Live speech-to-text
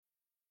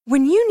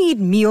When you need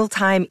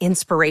mealtime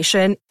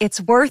inspiration,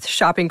 it's worth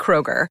shopping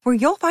Kroger, where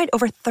you'll find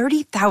over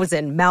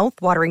 30,000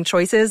 mouth-watering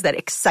choices that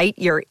excite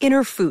your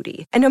inner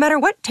foodie. And no matter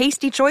what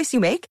tasty choice you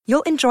make,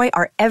 you'll enjoy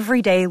our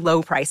everyday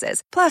low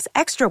prices, plus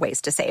extra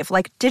ways to save,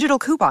 like digital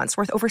coupons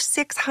worth over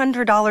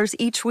 $600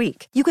 each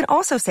week. You can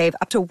also save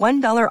up to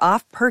 $1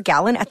 off per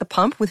gallon at the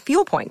pump with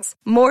fuel points.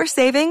 More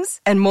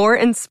savings and more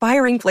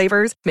inspiring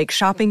flavors make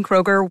shopping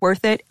Kroger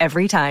worth it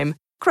every time.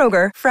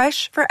 Kroger,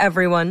 fresh for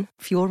everyone.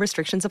 Fuel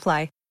restrictions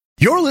apply.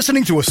 You're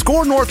listening to a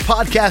Score North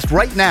podcast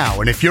right now,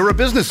 and if you're a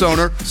business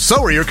owner,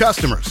 so are your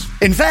customers.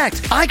 In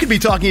fact, I could be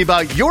talking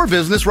about your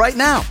business right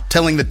now,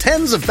 telling the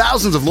tens of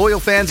thousands of loyal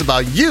fans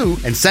about you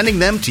and sending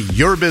them to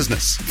your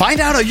business. Find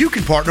out how you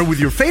can partner with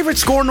your favorite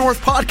Score North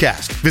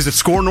podcast. Visit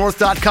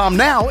scorenorth.com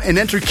now and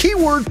enter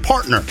keyword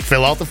partner.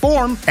 Fill out the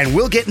form, and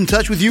we'll get in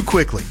touch with you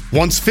quickly.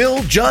 Once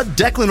Phil, Judd,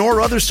 Declan, or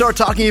others start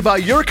talking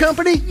about your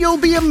company, you'll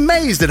be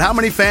amazed at how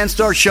many fans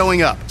start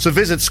showing up. So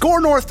visit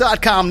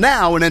scorenorth.com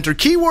now and enter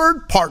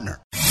keyword partner.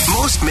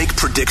 Most make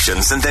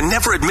predictions and then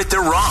never admit they're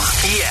wrong.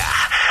 Yeah,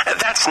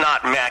 that's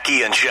not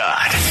Mackie and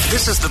Judd.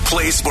 This is the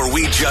place where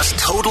we just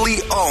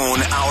totally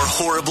own our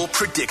horrible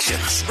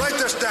predictions. Write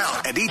this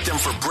down. And eat them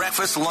for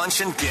breakfast,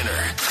 lunch, and dinner.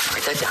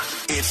 Write that down.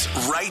 It's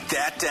Write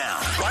That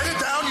Down. Write it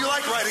down. You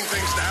like writing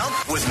things down.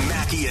 With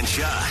Mackie and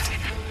Judd.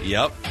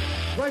 Yep.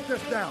 Write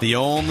this down. The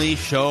only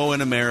show in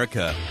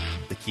America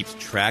that keeps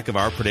track of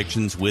our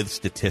predictions with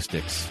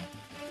statistics.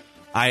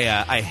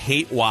 I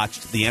hate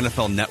watched the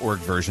NFL Network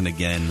version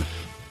again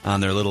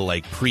on their little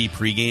like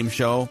pregame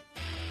show.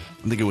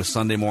 I think it was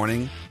Sunday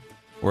morning,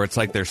 where it's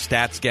like their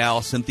stats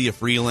gal Cynthia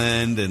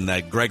Freeland and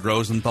that Greg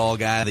Rosenthal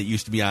guy that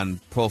used to be on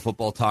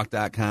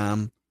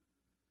ProFootballTalk.com.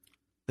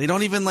 They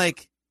don't even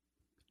like.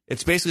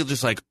 It's basically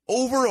just like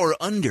over or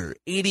under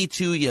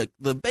 82.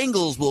 The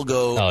Bengals will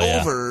go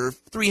over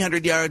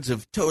 300 yards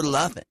of total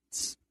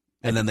offense,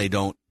 and then they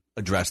don't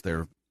address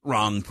their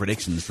wrong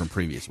predictions from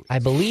previous weeks. I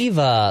believe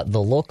the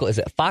local, is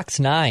it Fox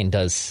 9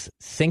 does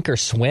Sink or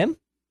Swim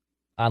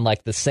on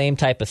like the same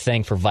type of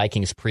thing for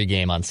Vikings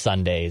pregame on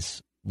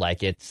Sundays.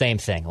 Like it's same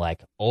thing,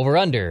 like over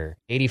under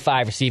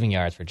 85 receiving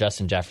yards for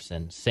Justin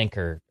Jefferson, sink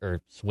or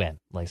swim,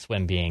 like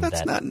swim being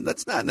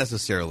that's not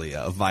necessarily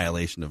a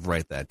violation of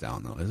Write That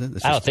Down though, is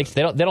it? I don't think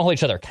so. They don't hold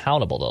each other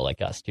accountable though,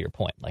 like us, to your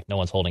point. Like no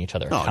one's holding each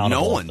other accountable.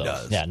 No one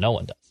does. Yeah, no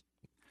one does.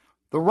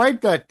 The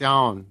Write That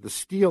Down, the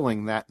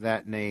stealing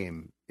that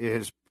name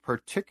is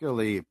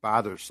particularly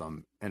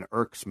bothersome and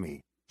irks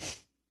me.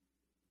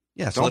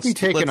 Yeah, so don't be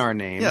taking our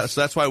names. Yeah,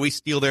 so that's why we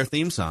steal their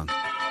theme song.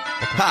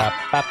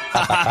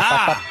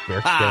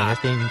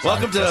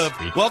 Welcome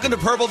to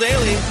Purple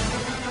Daily.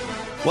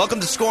 Welcome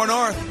to Score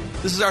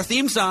North. This is our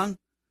theme song.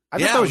 I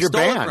thought that was your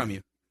band. From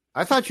you.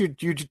 I thought you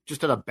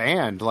just had a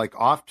band like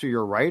off to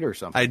your right or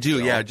something. I do,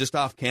 so. yeah, just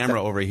off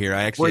camera over here.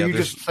 I actually where you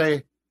just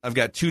say I've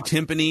got two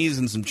timpanis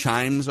and some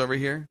chimes over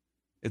here.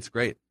 It's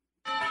great.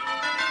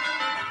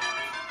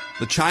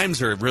 The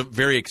chimes are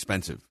very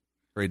expensive,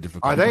 very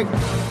difficult. Are they?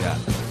 Yeah.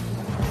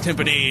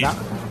 Timpani.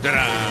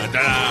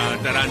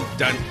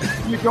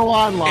 You go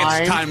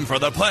online. It's time for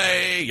the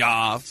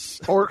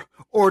playoffs. Or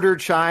order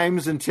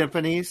chimes and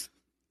timpanis.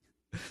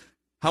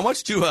 How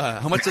much does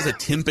a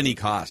timpani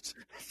cost?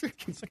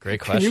 That's a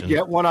great question. Can you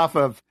get one off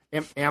of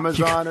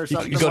Amazon or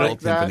something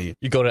like that?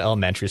 You go to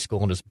elementary school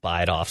and just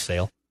buy it off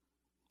sale.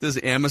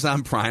 Does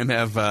Amazon Prime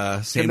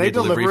have same-day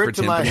delivery for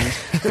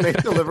timpanis? Can they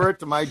deliver it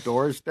to my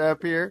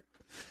doorstep here?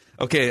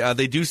 Okay,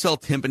 they do sell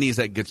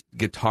timpanis at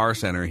Guitar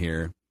Center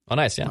here. Oh,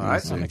 nice, yeah.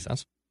 That makes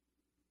sense.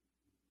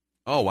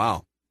 Oh,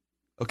 wow.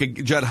 Okay,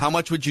 Judd, how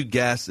much would you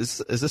guess?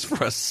 Is this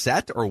for a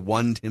set or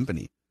one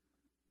timpani?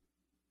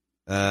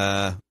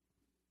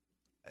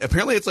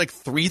 Apparently it's like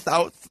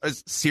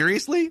 $3,000.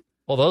 Seriously?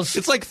 Well,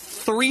 it's like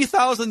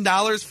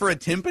 $3,000 for a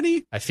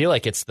timpani? I feel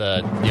like it's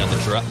the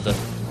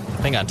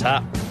thing on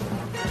top.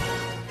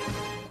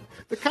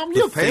 The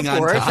company will pay for it. Don't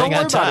worry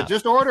about it.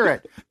 Just order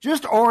it.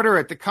 Just order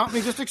it. The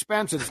company just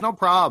expensive. It's no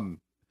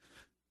problem.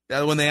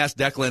 When they asked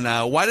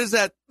Declan, why does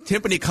that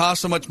timpani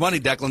cost so much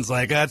money? Declan's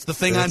like, that's the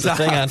thing on top.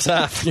 The thing on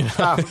top. You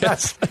know?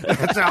 That's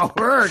how it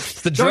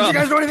works. The drum. Don't you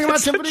guys know anything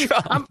about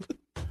timpani?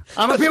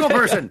 I'm a people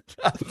person.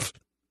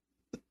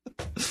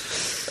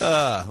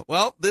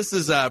 Well, this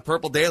is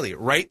Purple Daily.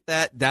 Write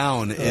That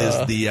Down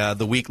is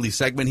the weekly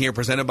segment here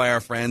presented by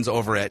our friends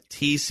over at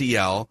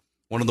TCL,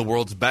 one of the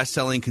world's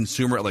best-selling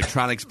consumer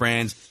electronics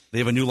brands. They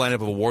have a new lineup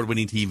of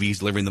award-winning TVs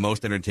delivering the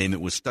most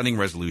entertainment with stunning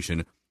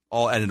resolution,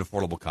 all at an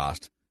affordable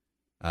cost.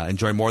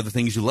 Enjoy more of the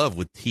things you love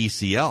with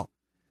TCL.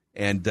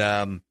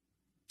 And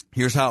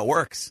here's how it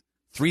works.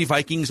 3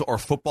 Vikings or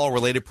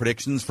football-related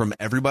predictions from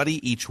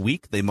everybody each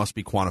week. They must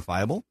be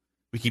quantifiable.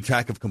 We keep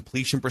track of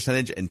completion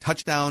percentage and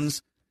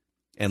touchdowns.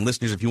 And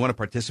listeners, if you want to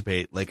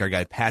participate, like our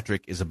guy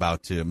Patrick is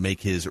about to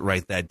make his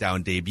Write That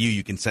Down debut,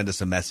 you can send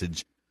us a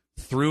message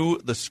through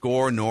the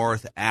Score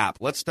North app.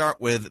 Let's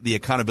start with the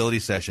accountability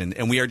session.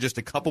 And we are just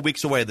a couple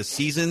weeks away. The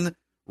season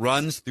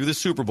runs through the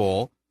Super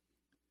Bowl.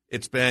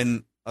 It's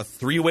been a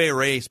 3-way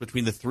race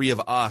between the 3 of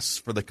us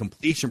for the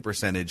completion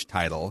percentage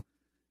title.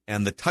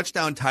 And the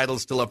touchdown title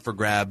is still up for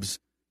grabs.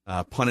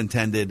 pun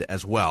intended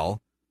as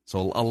well.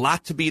 So a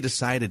lot to be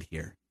decided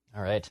here.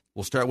 All right.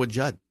 We'll start with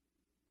Judd.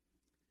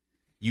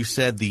 You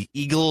said the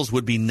Eagles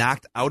would be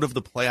knocked out of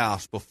the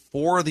playoffs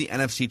before the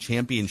NFC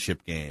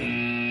Championship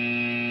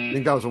game. I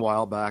think that was a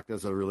while back.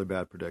 That's a really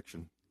bad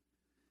prediction.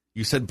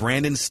 You said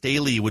Brandon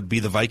Staley would be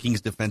the Vikings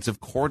defensive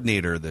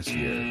coordinator this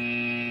year.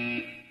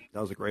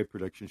 That was a great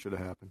prediction. Should have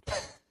happened.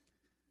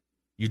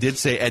 You did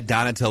say Ed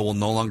Donatel will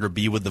no longer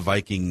be with the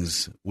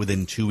Vikings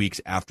within 2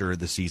 weeks after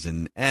the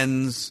season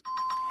ends.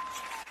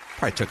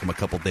 Probably took him a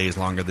couple days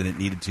longer than it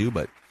needed to,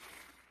 but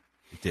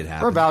it did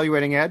happen. We're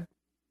evaluating Ed.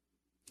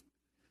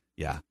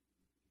 Yeah.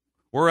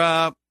 We're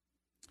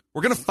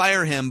going to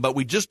fire him, but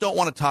we just don't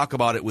want to talk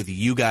about it with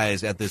you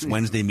guys at this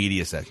Wednesday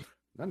media session.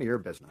 None of your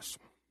business.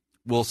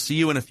 We'll see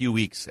you in a few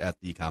weeks at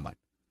the Combine.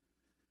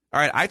 All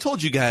right, I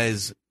told you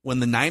guys when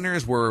the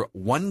Niners were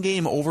one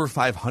game over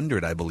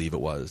 500, I believe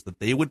it was, that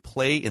they would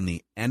play in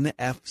the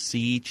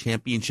NFC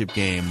Championship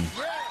game.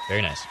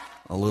 Very nice.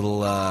 A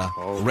little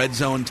red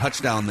zone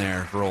touchdown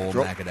there for old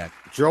Macadek.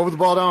 Drove the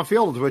ball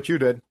downfield is what you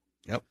did.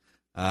 Yep.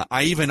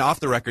 I even off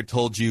the record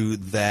told you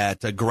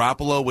that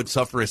Garoppolo would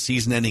suffer a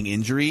season-ending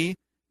injury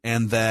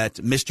and that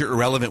Mr.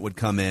 Irrelevant would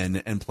come in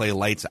and play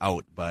lights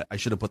out, but I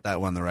should have put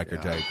that one on the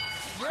record. Yeah,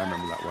 I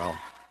remember that well.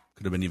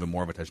 Could have been even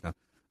more of a touchdown.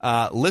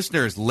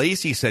 Listeners,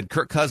 Lacey said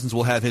Kirk Cousins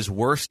will have his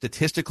worst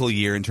statistical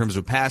year in terms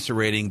of passer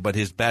rating, but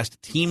his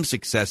best team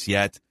success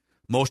yet.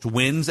 Most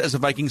wins as a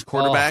Vikings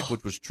quarterback,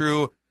 which was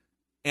true,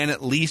 and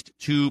at least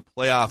 2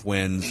 playoff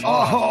wins.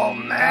 Oh,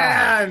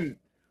 man.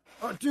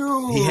 Oh,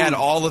 dude. He had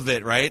all of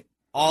it, right?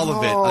 All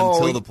of it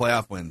until the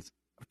playoff wins.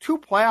 2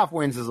 playoff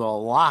wins is a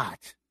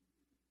lot.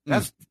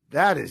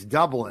 That is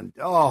doubling.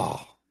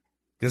 Oh.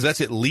 Because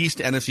that's at least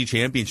NFC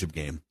Championship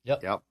game.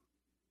 Yep.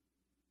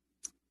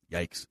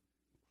 Yikes.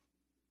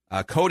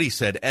 Cody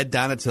said Ed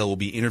Donatel will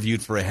be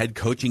interviewed for a head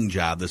coaching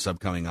job this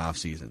upcoming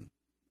offseason.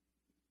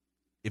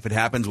 If it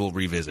happens, we'll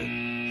revisit.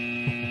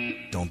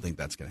 Don't think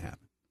that's going to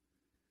happen.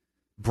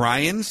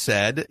 Brian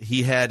said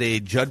he had a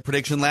Judd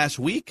prediction last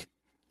week.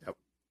 Yep.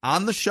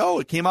 On the show.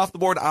 It came off the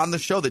board on the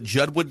show that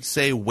Judd would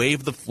say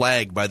wave the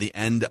flag by the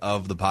end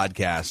of the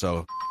podcast.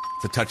 So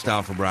it's a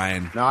touchdown for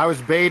Brian. Now, I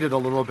was baited a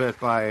little bit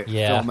by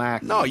Phil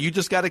Mack. No, you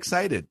just got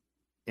excited.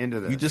 Into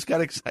this. You just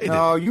got excited.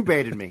 No, you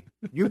baited me.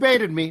 You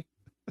baited me.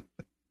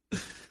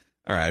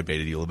 All right, I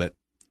baited you a little bit.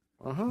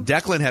 Uh-huh.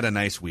 Declan had a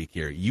nice week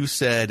here. You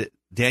said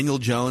Daniel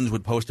Jones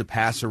would post a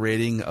passer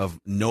rating of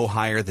no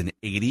higher than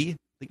 80. I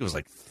think it was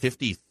like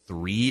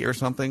 53 or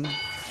something.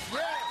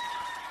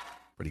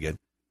 Pretty good.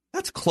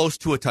 That's close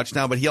to a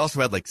touchdown, but he also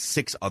had like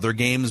 6 other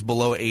games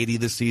below 80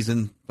 this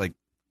season. Like,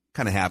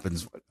 kind of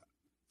happens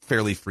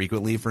fairly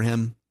frequently for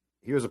him.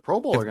 He was a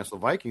Pro Bowler against the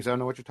Vikings. I don't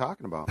know what you're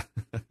talking about.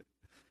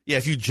 Yeah,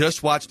 if you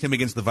just watched him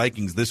against the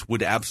Vikings, this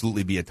would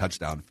absolutely be a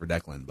touchdown for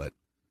Declan, but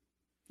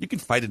you can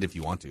fight it if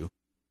you want to.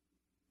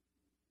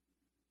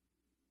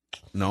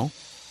 No?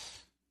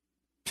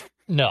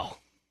 No.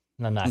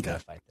 I'm not going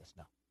to fight this,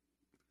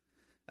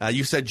 no.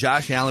 You said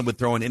Josh Allen would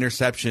throw an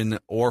interception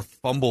or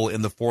fumble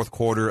in the fourth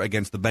quarter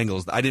against the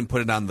Bengals. I didn't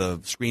put it on the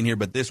screen here,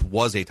 but this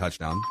was a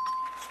touchdown.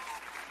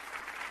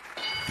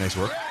 Nice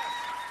work.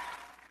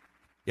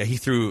 Yeah, he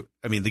threw,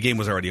 the game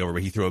was already over,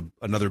 but he threw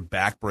another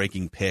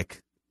back-breaking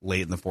pick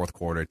late in the fourth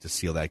quarter to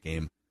seal that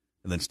game.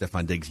 And then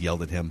Stephon Diggs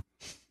yelled at him.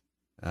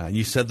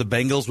 You said the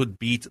Bengals would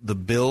beat the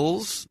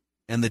Bills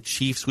and the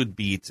Chiefs would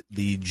beat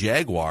the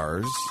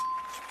Jaguars.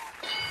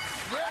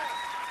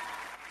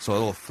 So a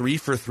little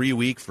 3-for-3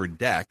 week for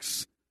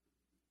Dex,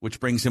 which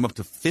brings him up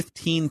to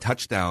 15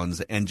 touchdowns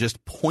and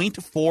just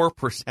 0.4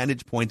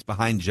 percentage points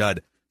behind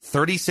Judd.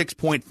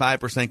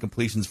 36.5%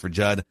 completions for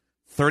Judd,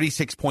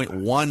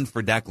 36.1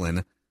 for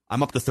Declan.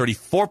 I'm up to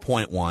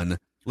 34.1.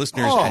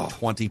 Listeners at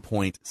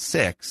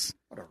 20.6.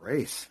 What a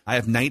race. I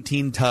have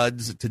 19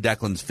 tuds to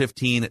Declan's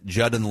 15.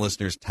 Judd and the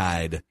listeners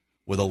tied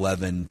with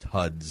 11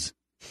 tuds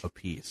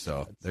apiece.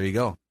 So there you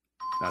go.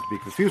 Not to be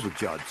confused with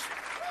Judd's.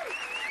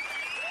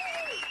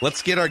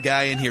 Let's get our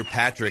guy in here,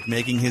 Patrick,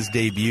 making his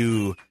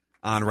debut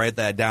on Write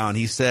That Down.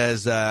 He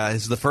says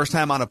this is the first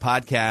time on a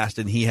podcast,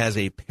 and he has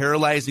a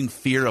paralyzing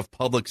fear of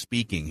public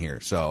speaking here.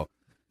 So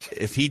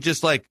if he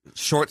just,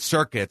 short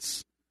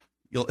circuits,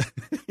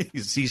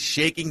 he's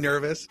shaking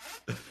nervous.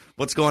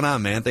 What's going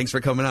on, man? Thanks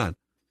for coming on.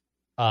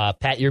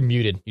 Pat, you're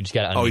muted. You just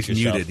got to unmute he's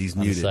yourself muted. He's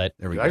muted.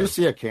 There we go. I just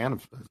see a can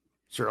of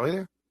Shirley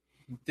there?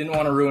 Didn't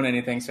want to ruin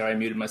anything, so I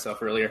muted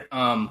myself earlier.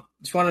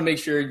 Just wanted to make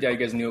sure you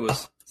guys knew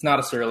it's not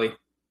a Surly,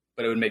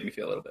 but it would make me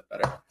feel a little bit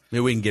better.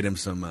 Maybe we can get him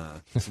some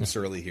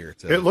Surly here.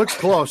 It looks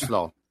close,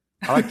 though.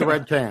 I like the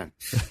red can.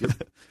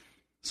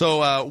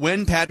 So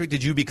when, Patrick,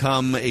 did you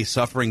become a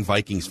suffering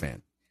Vikings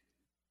fan?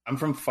 I'm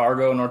from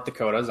Fargo, North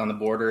Dakota. It's on the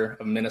border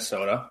of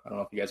Minnesota. I don't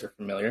know if you guys are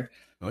familiar.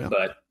 Oh, yeah.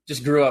 But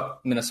just grew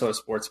up Minnesota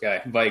sports guy.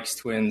 Vikes,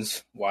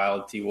 Twins,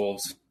 Wild,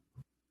 T-Wolves.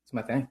 It's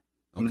my thing.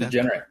 I'm a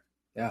degenerate.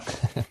 Yeah.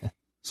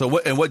 So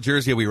what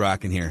jersey are we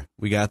rocking here?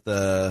 We got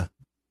the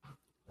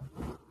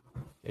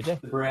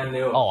brand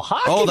new. Oh,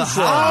 Hawkinson. Oh, the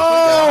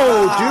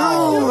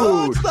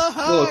Oh, dude.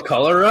 A little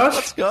color rush.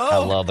 Let's go. I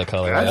love the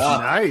color. That's rush.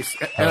 nice.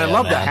 And Oh, I yeah,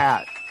 love the man.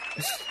 hat.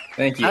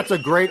 Thank you. That's a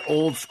great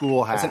old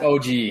school hat. That's an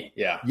OG.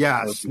 Yeah.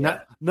 Yes.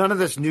 None of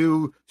this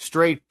new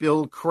straight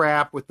build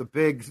crap with the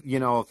big,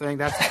 thing.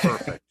 That's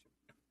perfect.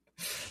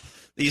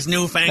 These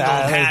newfangled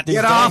hats.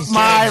 Get off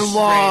my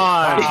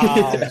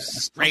lawn.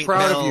 Straight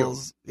proud of you.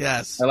 bills.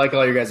 Yes. I like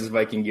all your guys'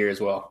 Viking gear as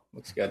well.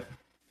 Looks good.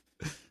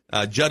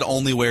 Judd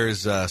only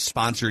wears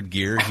sponsored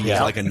gear. He's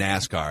like a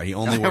NASCAR. He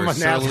only I'm a wears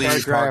NASCAR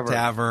Surly's, Park driver.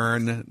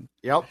 Tavern.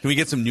 Yep. Can we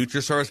get some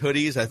Nutrisource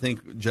hoodies? I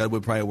think Judd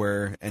would probably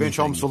wear anything. Finch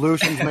Home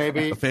Solutions,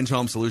 maybe. A Finch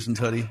Home Solutions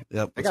hoodie.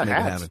 Yep. They let's got make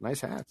it hats. happen.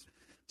 Nice hats.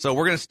 So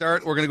we're going to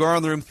start. We're going to go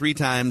around the room 3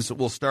 times.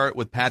 We'll start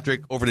with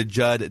Patrick, over to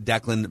Judd,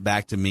 Declan,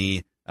 back to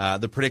me.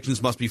 The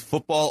predictions must be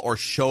football or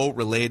show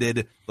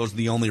related. Those are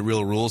the only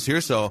real rules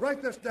here. So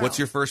what's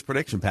your first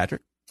prediction,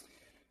 Patrick?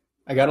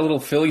 I got a little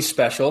Philly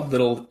special,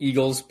 little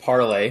Eagles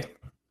parlay.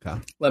 Okay.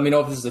 Let me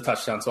know if this is a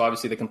touchdown. So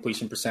obviously the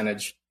completion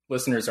percentage,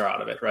 listeners are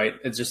out of it, right?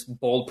 It's just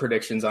bold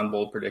predictions on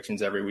bold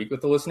predictions every week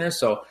with the listeners.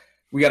 So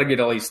we got to get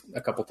at least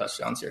a couple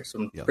touchdowns here. So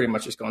I'm pretty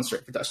much just going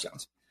straight for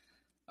touchdowns.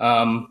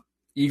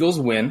 Eagles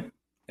win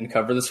and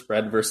cover the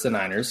spread versus the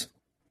Niners.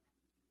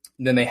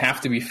 Then they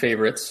have to be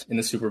favorites in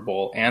the Super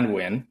Bowl and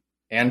win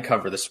and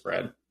cover the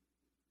spread.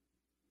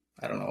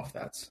 I don't know if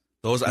that's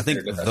those. I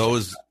think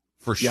those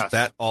for Yes.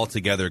 that all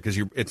together, because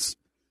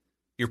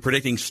you're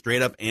predicting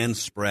straight up and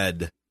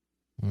spread.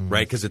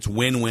 Right, because it's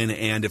win-win,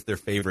 and if they're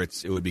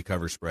favorites, it would be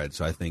cover spread.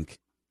 So I think.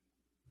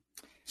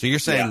 So you're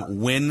saying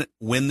win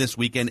this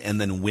weekend and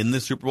then win the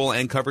Super Bowl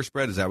and cover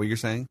spread? Is that what you're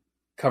saying?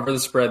 Cover the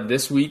spread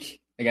this week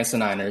against the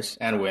Niners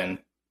and win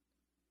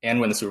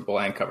the Super Bowl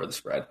and cover the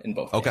spread in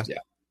both games. Yeah.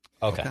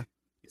 Okay.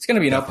 It's going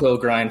to be an uphill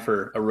grind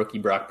for a rookie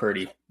Brock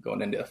Purdy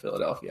going into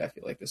Philadelphia, I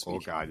feel like, this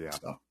week. Oh, God, yeah.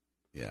 So.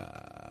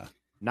 Yeah.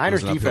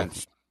 Niners There's an uphill-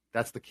 defense.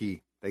 That's the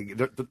key.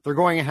 They're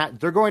going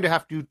to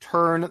have to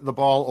turn the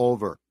ball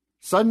over.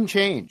 Sudden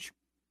change.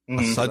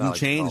 A sudden Well,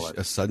 change. call it.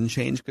 A sudden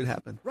change could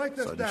happen.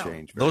 Sudden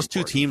change. Very Those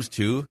two important. teams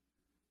too.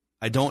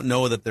 I don't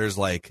know that there's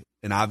like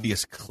an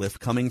obvious cliff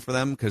coming for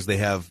them because they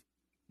have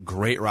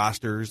great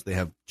rosters. They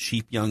have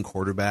cheap young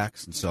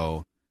quarterbacks, and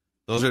so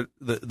those are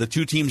the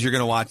two teams you're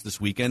going to watch this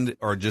weekend.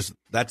 Are just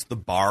that's the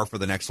bar for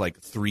the next like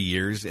 3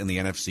 years in the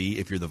NFC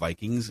if you're the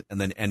Vikings,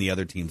 and then any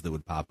other teams that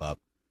would pop up.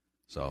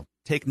 So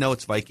take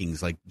notes,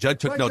 Vikings. Like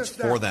Judd took notes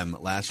for them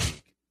last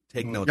week.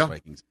 Take notes, Yeah.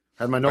 Vikings.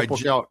 Had my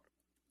notebook out.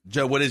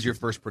 Joe, what is your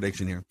first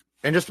prediction here?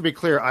 And just to be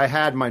clear, I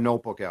had my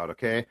notebook out,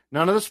 okay?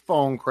 None of this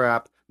phone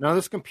crap, none of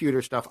this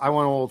computer stuff. I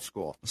want old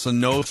school. So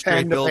no straight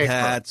Pen to build paper.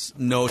 hats,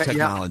 no Yeah,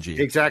 technology.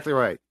 exactly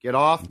right. Get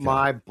off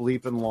my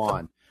bleeping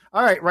lawn.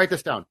 All right, write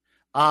this down.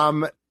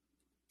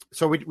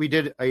 So we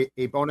did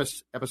a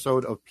bonus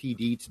episode of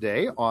PD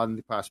today on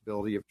the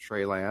possibility of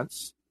Trey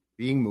Lance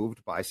being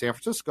moved by San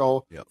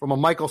Francisco from a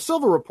Michael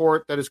Silva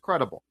report that is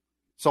credible.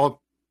 So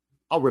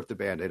I'll rip the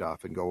Band-Aid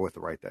off and go with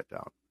write that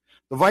down.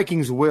 The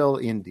Vikings will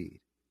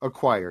indeed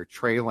acquire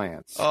Trey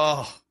Lance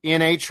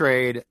in a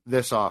trade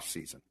this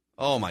offseason.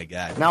 Oh, my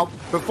God. Now,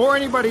 before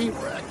anybody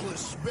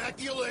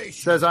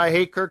says I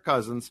hate Kirk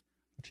Cousins,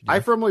 I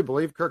firmly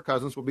believe Kirk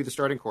Cousins will be the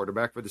starting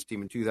quarterback for this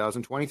team in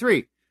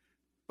 2023.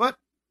 But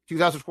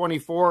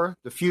 2024,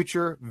 the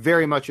future,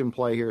 very much in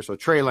play here. So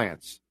Trey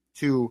Lance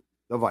to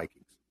the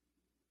Vikings.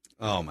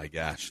 Oh, my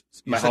gosh.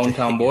 My You're such a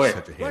hometown hater. boy. You're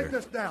such a hater. Write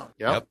this down.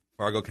 Yep.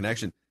 Fargo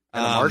connection.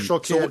 And the Marshall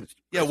kid.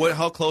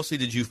 How closely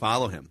did you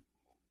follow him?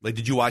 Like,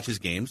 did you watch his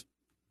games?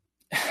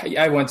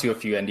 I went to a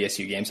few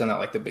NDSU games. I'm not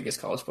like the biggest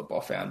college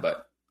football fan,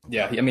 but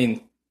yeah, I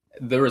mean,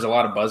 there was a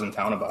lot of buzz in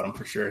town about him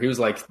for sure. He was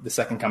like the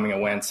second coming of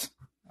Wentz,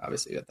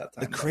 obviously, at that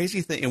time. The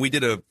crazy thing, and we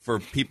did for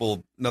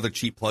people, another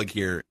cheap plug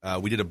here,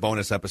 we did a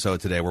bonus episode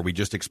today where we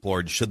just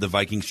explored, should the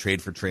Vikings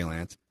trade for Trey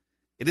Lance?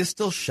 It is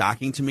still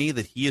shocking to me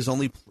that he's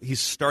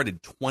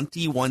started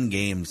 21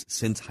 games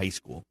since high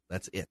school.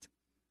 That's it.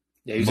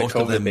 Yeah, he was a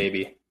COVID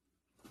baby.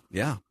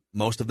 Yeah,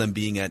 most of them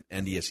being at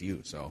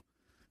NDSU. So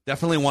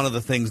definitely one of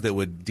the things that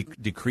would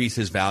decrease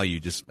his value,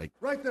 just like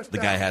the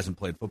guy hasn't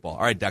played football.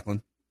 All right,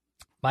 Declan.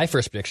 My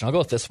first prediction, I'll go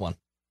with this one.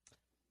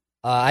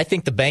 I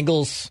think the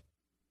Bengals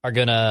are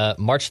going to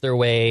march their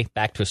way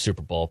back to a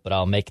Super Bowl, but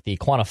I'll make the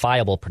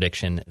quantifiable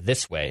prediction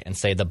this way and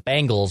say the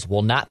Bengals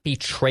will not be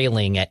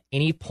trailing at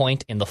any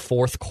point in the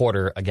fourth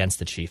quarter against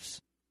the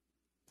Chiefs.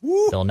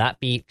 They'll not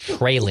be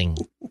trailing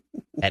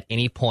at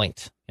any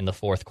point in the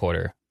fourth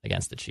quarter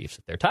against the Chiefs.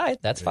 If they're tied,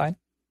 that's fine,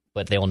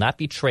 but they will not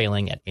be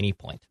trailing at any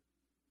point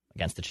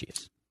against the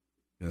Chiefs.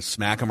 Gonna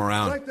smack them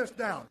around. Write this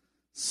down.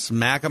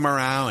 Smack them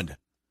around.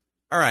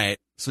 All right.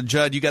 So,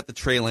 Judd, you got the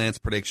Trey Lance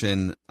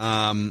prediction.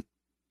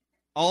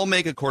 I'll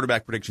make a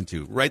quarterback prediction,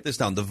 too. Write this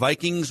down. The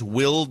Vikings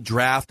will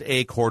draft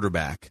a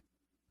quarterback.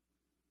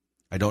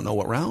 I don't know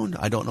what round.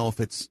 I don't know if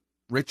it's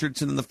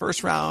Richardson in the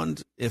first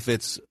round, if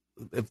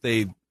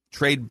they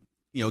trade,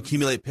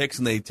 accumulate picks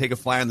and they take a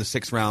flyer in the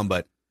 6th round,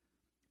 but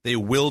they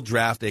will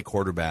draft a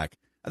quarterback.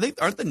 I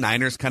think, aren't the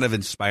Niners kind of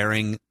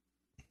inspiring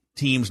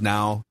teams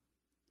now?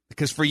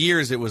 Because for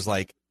years it was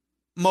like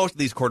most of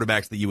these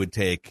quarterbacks that you would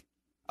take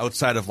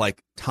outside of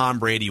like Tom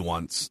Brady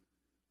once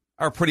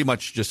are pretty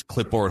much just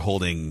clipboard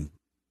holding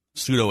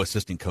pseudo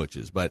assistant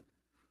coaches. But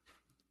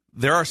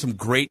there are some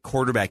great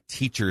quarterback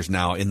teachers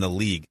now in the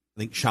league.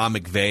 I think Sean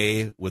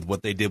McVay with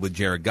what they did with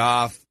Jared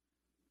Goff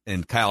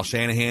and Kyle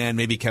Shanahan,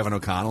 maybe Kevin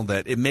O'Connell,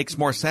 that it makes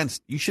more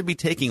sense. You should be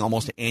taking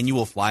almost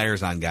annual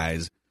flyers on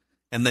guys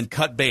and then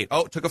cut bait.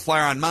 Oh, took a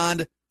flyer on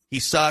Mond. He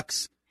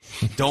sucks.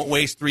 Don't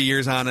waste 3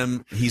 years on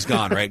him. He's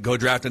gone, right? Go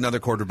draft another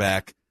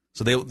quarterback.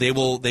 So they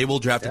will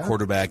draft a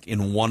quarterback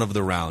in one of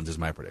the rounds is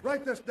my prediction.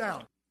 Write this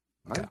down.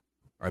 Okay. All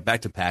right,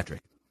 back to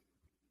Patrick.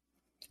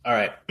 All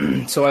right.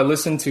 So I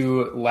listened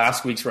to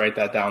last week's Write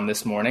That Down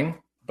this morning,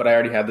 but I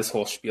already had this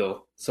whole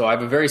spiel. So I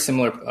have a very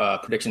similar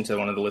prediction to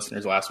one of the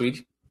listeners last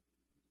week.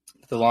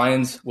 The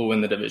Lions will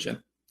win the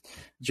division.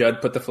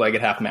 Judd put the flag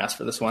at half mast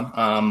for this one.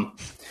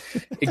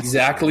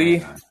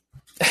 Exactly.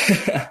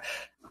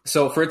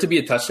 So for it to be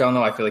a touchdown,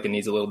 though, I feel like it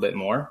needs a little bit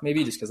more,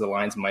 maybe just because the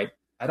Lions might.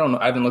 I don't know.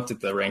 I haven't looked at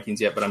the rankings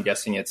yet, but I'm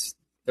guessing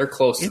they're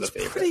close to the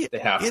favorite. They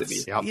have to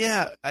be.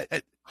 Yeah.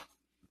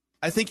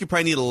 I think you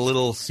probably need a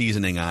little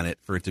seasoning on it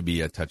for it to be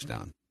a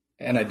touchdown.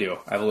 And I do.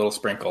 I have a little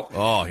sprinkle.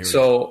 Oh, here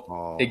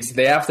so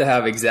they have to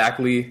have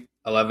exactly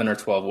 11 or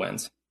 12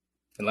 wins.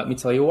 And let me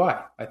tell you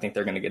why. I think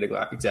they're going to get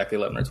exactly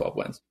 11 or 12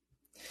 wins.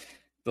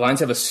 The Lions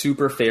have a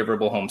super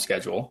favorable home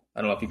schedule.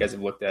 I don't know if you guys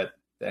have looked at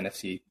the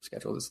NFC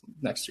schedule this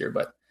next year,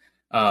 but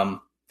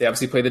they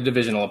obviously play the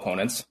divisional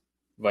opponents,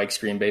 Vikes,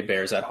 Green Bay,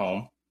 Bears at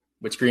home,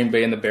 which Green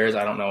Bay and the Bears,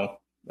 I don't know.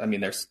 I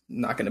mean, they're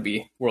not going to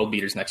be world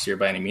beaters next year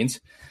by any means.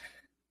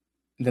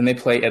 Then they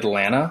play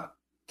Atlanta,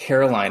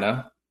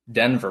 Carolina,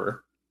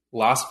 Denver,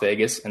 Las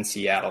Vegas, and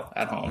Seattle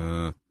at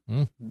home.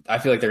 I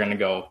feel like they're going to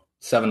go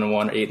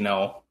 7-1,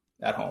 8-0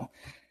 at home,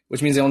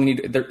 which means they only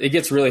need. It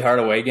gets really hard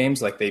away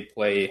games. Like they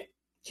play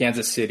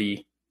Kansas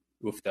City,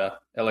 UFTA,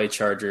 LA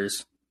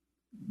Chargers,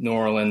 New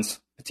Orleans,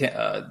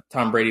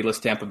 Tom Brady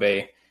lists Tampa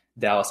Bay,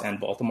 Dallas, and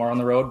Baltimore on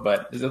the road.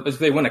 But if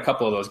they win a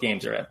couple of those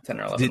games, they're at 10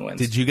 or 11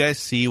 wins. Did you guys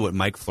see what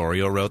Mike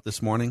Florio wrote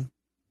this morning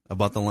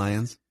about the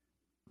Lions?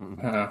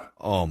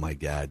 Oh my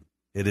God.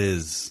 It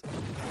is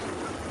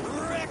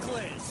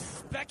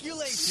reckless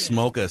speculation.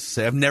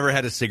 I've never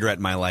had a cigarette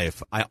in my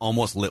life. I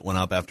almost lit one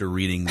up after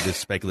reading this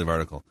speculative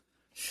article.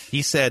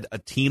 He said a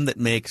team that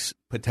makes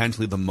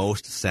potentially the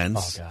most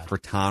sense for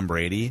Tom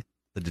Brady,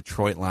 the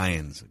Detroit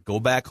Lions. Go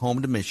back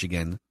home to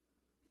Michigan.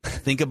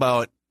 Think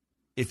about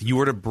if you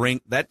were to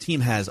bring that team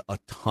has a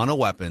ton of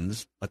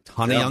weapons, a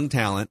ton of young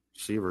talent.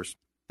 Receivers.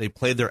 They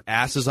played their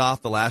asses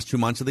off the last 2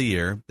 months of the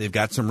year. They've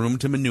got some room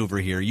to maneuver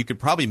here. You could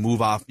probably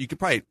move off. You could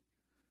probably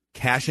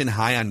cash in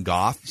high on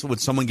Goff. So would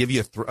someone give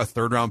you a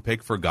third-round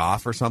pick for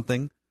Goff or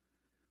something?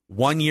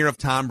 1 year of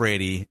Tom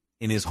Brady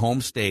in his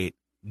home state,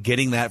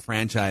 getting that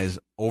franchise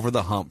over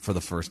the hump for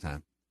the first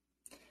time.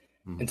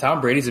 And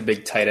Tom Brady's a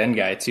big tight end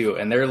guy, too.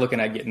 And they're looking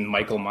at getting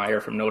Michael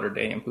Mayer from Notre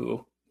Dame,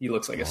 who he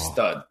looks like a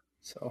stud.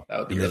 So that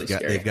would be really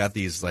scary. They've got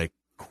these like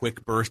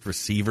quick burst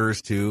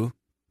receivers, too.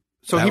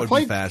 So that would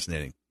be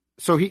fascinating.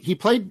 So he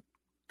played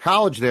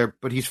college there,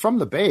 but he's from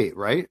the Bay,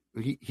 right?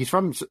 He's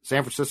from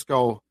San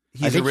Francisco.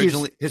 His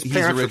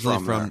parents are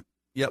from there.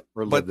 Yep.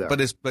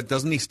 But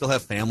doesn't he still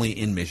have family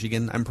in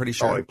Michigan? I'm pretty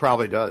sure. Oh, he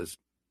probably does.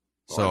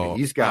 So I mean,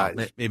 he's got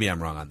maybe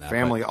I'm wrong on that.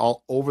 Family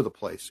all over the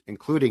place,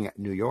 including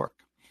New York.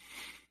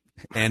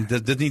 And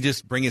doesn't he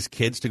just bring his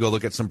kids to go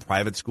look at some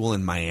private school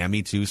in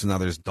Miami too? So now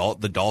there's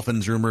the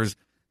Dolphins rumors.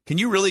 Can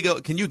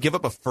you give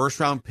up a first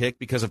round pick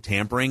because of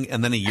tampering,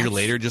 and then a year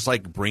later just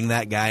like bring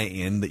that guy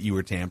in that you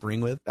were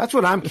tampering with? That's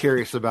what I'm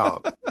curious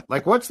about.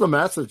 Like, what's the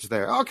message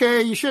there?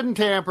 Okay, you shouldn't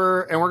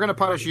tamper, and we're going to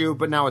punish you,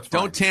 but now it's fine.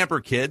 Don't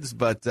tamper, kids,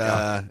 but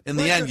in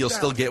the end, you'll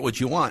still get what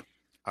you want.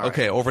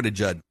 Okay, over to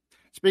Judd.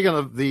 Speaking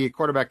of the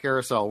quarterback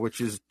carousel,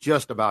 which is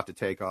just about to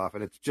take off,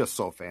 and it's just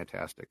so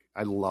fantastic.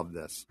 I love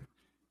this.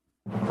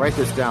 Write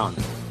this down.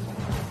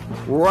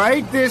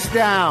 Write this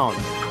down.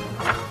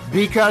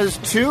 Because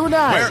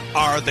tonight... Where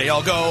are they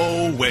all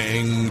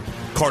going?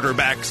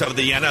 Quarterbacks of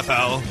the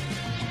NFL.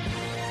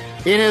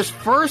 In his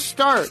first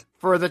start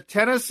for the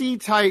Tennessee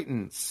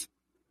Titans,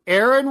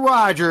 Aaron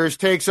Rodgers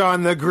takes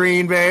on the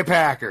Green Bay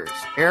Packers.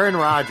 Aaron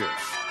Rodgers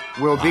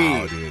will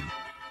be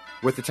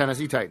with the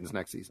Tennessee Titans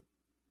next season.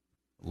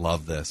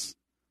 Love this.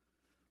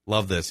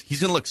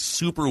 He's going to look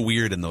super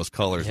weird in those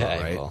colors, though,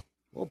 right?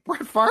 Well,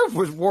 Brett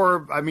Favre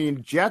wore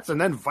Jets and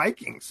then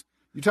Vikings.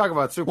 You talk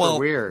about super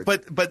weird.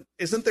 But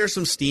isn't there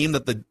some steam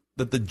that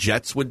the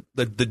Jets would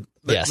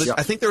Yes.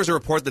 I think there was a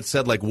report that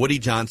said like Woody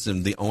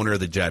Johnson, the owner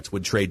of the Jets,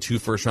 would trade 2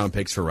 first-round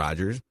picks for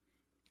Rodgers.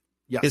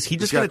 Yeah. Is he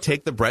just going to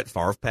take the Brett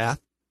Favre path?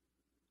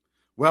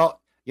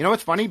 Well, you know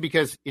what's funny,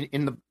 because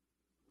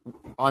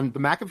on the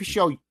McAfee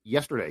show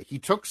yesterday, he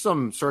took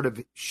some sort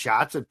of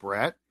shots at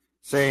Brett,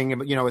 saying,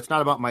 it's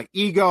not about my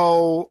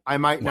ego. I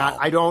might not.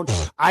 I don't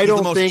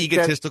the most think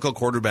egotistical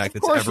quarterback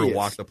that's ever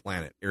walked the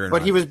planet. Aaron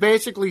Rodgers. He was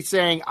basically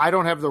saying, I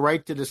don't have the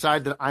right to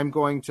decide that I'm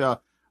going to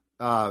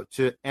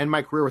end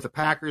my career with the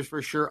Packers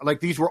for sure.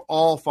 Like, these were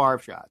all Favre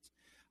shots.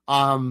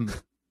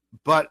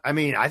 But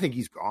I think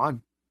he's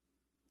gone.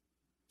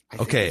 I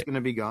think he's going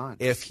to be gone.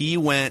 If he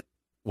went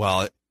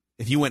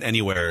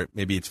anywhere,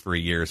 maybe it's for a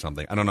year or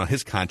something. I don't know.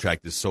 His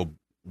contract is so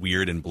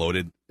weird and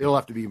bloated. It'll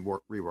have to be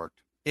reworked.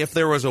 if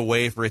there was a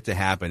way for it to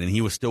happen and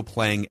he was still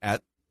playing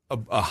at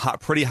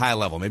pretty high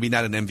level, maybe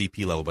not an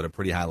MVP level, but a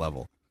pretty high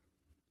level,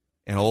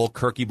 and old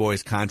Kirky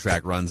Boy's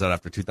contract runs out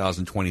after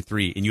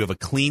 2023, and you have a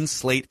clean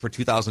slate for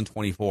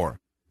 2024,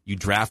 you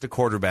draft a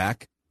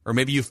quarterback, or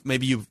maybe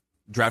you've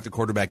draft a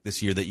quarterback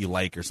this year that you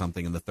like or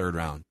something in the third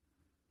round.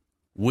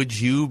 Would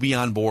you be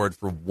on board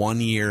for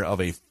 1 year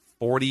of a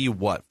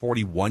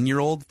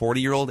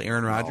 40-year-old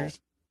Aaron Rodgers?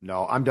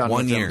 No, I'm done.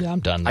 1 year. Yeah, I'm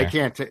done there. I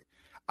can't take.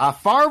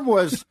 Favre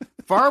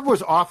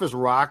was off his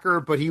rocker,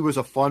 but he was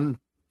a fun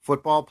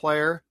football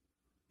player.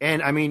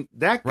 And I mean,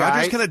 that guy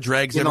Rodgers kind of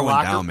drags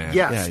everyone down, man.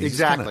 Yes, yeah,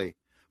 exactly.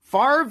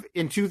 Favre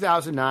in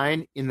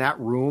 2009 in that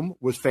room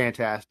was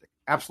fantastic,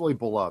 absolutely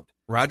beloved.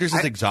 Rodgers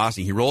is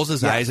exhausting. He rolls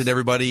his eyes at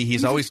everybody.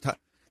 He's always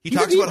he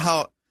talks about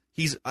how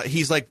he's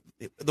like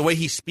the way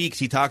he speaks.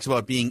 He talks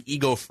about being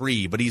ego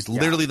free, but he's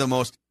literally the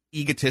most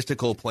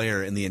egotistical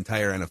player in the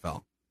entire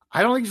NFL.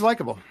 I don't think he's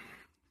likable.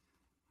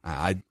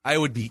 I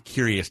would be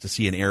curious to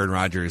see an Aaron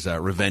Rodgers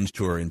revenge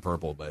tour in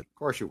purple, but of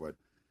course you would.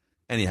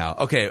 Anyhow,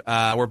 okay,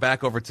 we're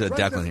back over to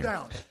Declan here.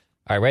 All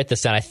right, write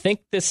this down. I think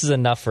this is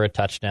enough for a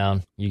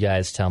touchdown. You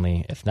guys tell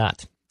me if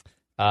not.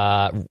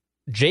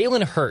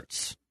 Jalen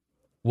Hurts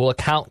will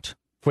account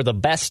for the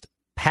best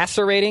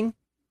passer rating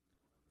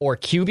or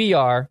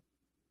QBR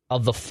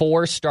of the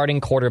 4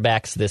 starting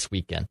quarterbacks this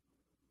weekend.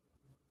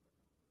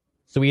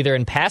 So either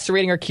in passer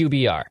rating or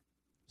QBR,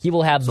 he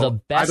will have the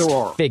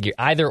best figure.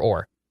 Either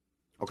or.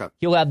 Okay.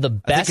 He'll have the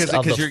best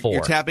of the 4.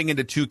 You're tapping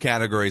into 2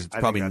 categories. It's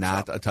probably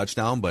not a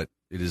touchdown, but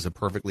it is a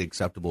perfectly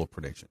acceptable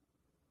prediction.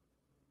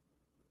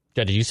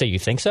 Judd, did you say you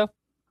think so?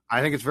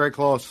 I think it's very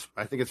close.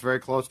 I think it's very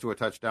close to a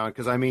touchdown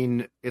because, I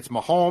mean, it's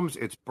Mahomes,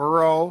 it's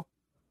Burrow.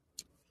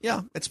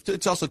 Yeah,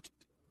 it's also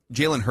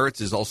Jalen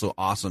Hurts is also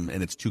awesome,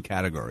 and it's 2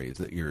 categories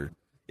that you're.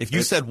 If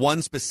you said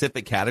one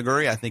specific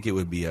category, I think it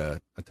would be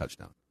a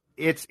touchdown.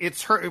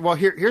 It's Hurts. Well,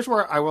 here's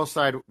where I will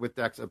side with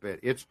Dex a bit.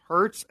 It's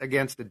Hurts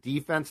against a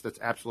defense that's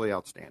absolutely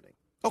outstanding.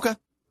 Okay.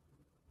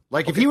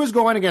 Like if he was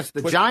going against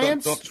the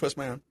Giants, don't twist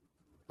my arm.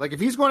 Like if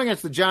he's going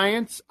against the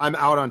Giants, I'm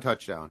out on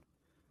touchdown.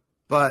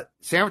 But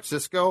San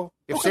Francisco,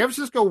 if San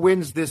Francisco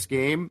wins this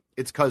game,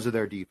 it's because of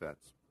their defense.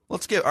 All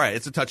right,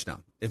 it's a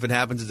touchdown. If it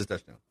happens, it's a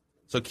touchdown.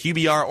 So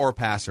QBR or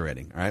passer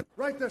rating, all right?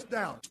 Write this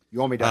down. You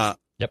want me down?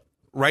 Yep.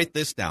 Write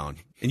this down,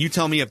 and you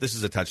tell me if this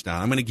is a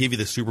touchdown. I'm going to give you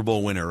the Super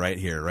Bowl winner right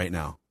here, right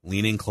now.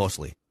 Lean in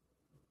closely.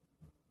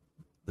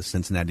 The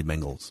Cincinnati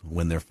Bengals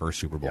win their first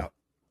Super Bowl. Yep.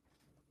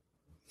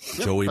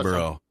 Joey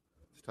Burrow.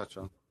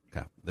 Touchdown.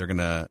 Okay. They're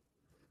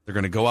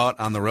gonna go out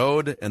on the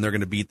road, and they're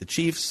going to beat the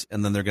Chiefs,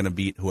 and then they're going to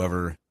beat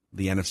whoever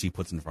the NFC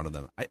puts in front of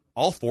them.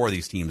 All 4 of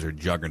these teams are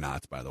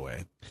juggernauts, by the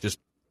way. Just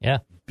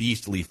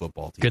beastly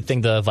football teams. Good thing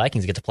the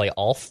Vikings get to play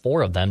all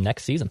 4 of them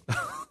next season.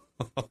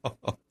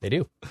 They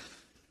do.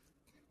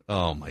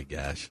 Oh, my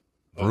gosh.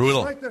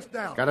 Brutal. Write this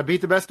down. Got to beat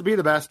the best to be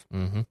the best.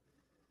 Mm-hmm.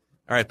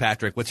 All right,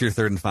 Patrick, what's your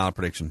third and final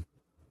prediction?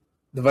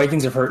 The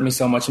Vikings have hurt me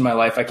so much in my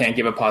life, I can't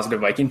give a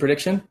positive Viking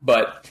prediction.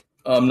 But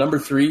number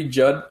 3,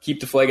 Judd, keep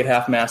the flag at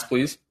half mast,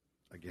 please.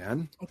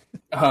 Again?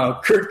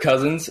 Kirk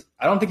Cousins,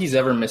 I don't think he's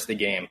ever missed a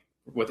game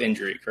with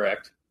injury,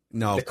 correct?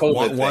 No,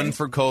 one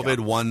for COVID,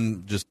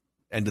 one just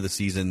end of the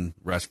season,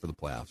 rest for the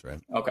playoffs, right?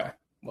 Okay.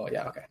 Well,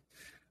 yeah,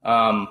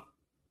 okay.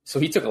 So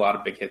he took a lot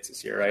of big hits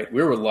this year, right?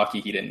 We were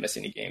lucky he didn't miss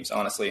any games,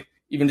 honestly,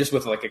 even just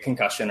with like a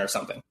concussion or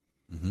something.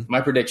 Mm-hmm.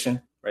 My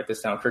prediction, write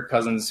this down, Kirk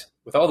Cousins,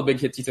 with all the big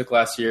hits he took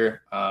last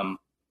year,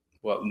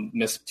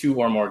 missed 2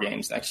 or more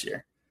games next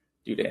year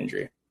due to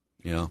injury.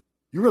 Yeah.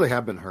 You really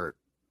have been hurt.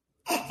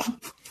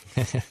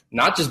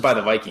 Not just by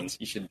the Vikings.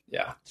 You should,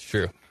 It's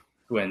true.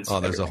 Wins. Oh,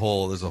 there's a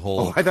whole.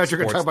 Oh, I thought you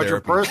were going to talk about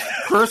your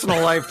personal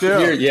life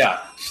too. You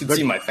should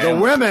see my family. The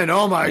women.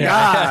 Oh my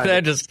God, they're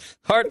just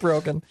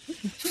heartbroken.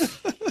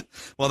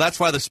 Well,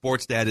 that's why the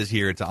sports dad is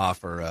here to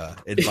offer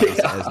advice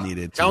as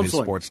needed to his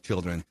sports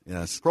children.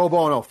 Yes. Pro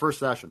bono, first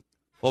session.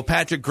 Well,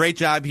 Patrick, great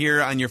job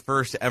here on your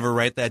first ever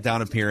Write That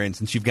Down appearance.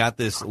 Since you've got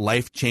this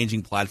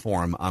life-changing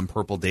platform on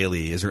Purple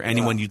Daily, is there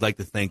anyone you'd like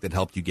to thank that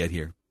helped you get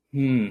here?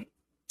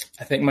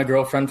 I thank my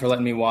girlfriend for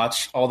letting me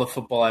watch all the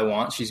football I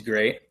want. She's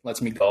great.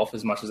 Lets me golf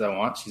as much as I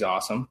want. She's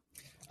awesome.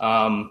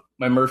 My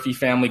Murphy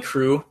family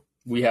crew,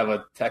 we have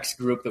a text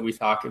group that we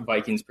talk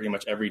Vikings pretty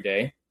much every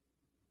day.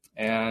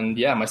 And,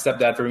 my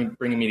stepdad for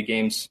bringing me to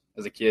games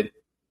as a kid.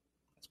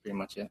 That's pretty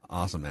much it.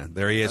 Awesome, man.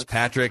 There he is,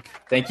 Patrick.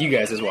 Thank you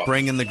guys as well.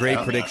 Bringing the great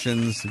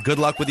predictions. Good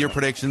luck with your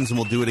predictions, and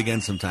we'll do it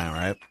again sometime, all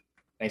right?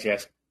 Thanks,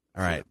 guys.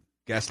 All right.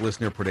 Guest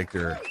listener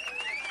predictor,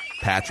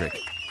 Patrick.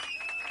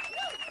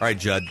 All right,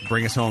 Judd,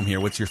 bring us home here.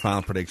 What's your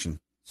final prediction?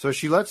 So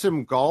she lets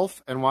him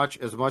golf and watch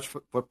as much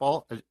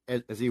football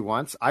as he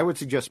wants. I would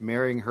suggest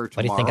marrying her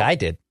tomorrow. What do you think I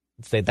did?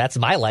 That's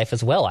my life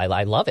as well.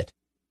 I love it.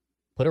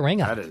 Put a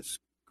ring on. That is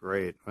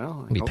great.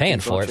 Well, I'll be paying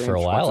for it for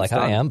a while, like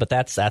I am, but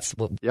that's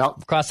what.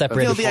 Cross that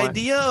bridge. The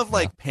idea of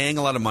paying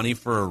a lot of money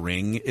for a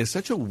ring is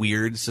such a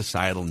weird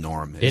societal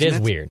norm. It is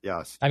weird.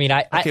 Yes. I mean,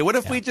 what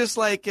if we just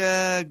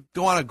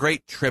go on a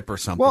great trip or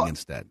something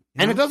instead?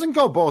 And it doesn't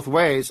go both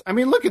ways. I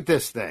mean, look at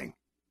this thing.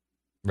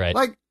 Right.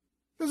 Like,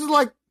 this is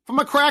like from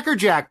a Cracker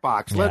Jack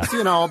box. Let's,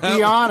 be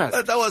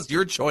honest. That was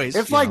your choice.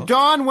 It's like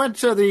Don went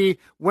to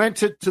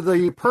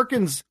the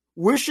Perkins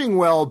wishing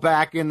well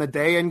back in the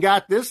day and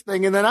got this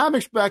thing, and then I'm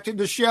expected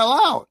to shell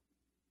out.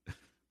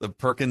 The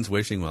Perkins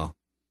wishing well.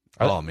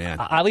 Oh, man.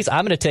 At least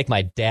I'm going to take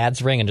my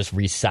dad's ring and just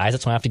resize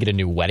it so I don't have to get a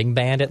new wedding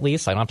band at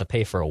least. I don't have to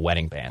pay for a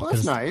wedding band. Well,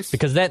 that's nice.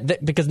 Because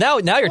now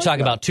you're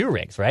talking about 2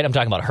 rings, right? I'm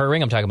talking about her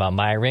ring. I'm talking about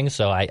my ring.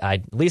 So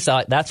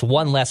that's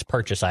one less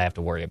purchase I have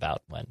to worry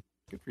about when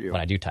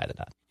I do tie the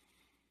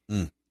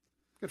knot.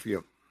 Good for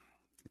you.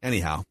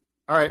 Anyhow.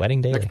 All right.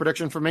 Wedding day. Next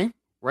prediction for me.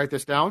 Write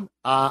this down.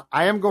 I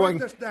am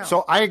going.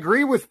 So I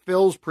agree with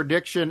Phil's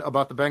prediction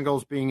about the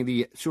Bengals being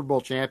the Super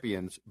Bowl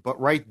champions, but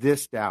write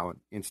this down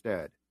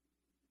instead.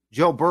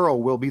 Joe Burrow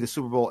will be the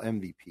Super Bowl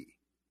MVP.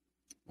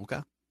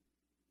 Okay.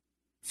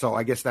 So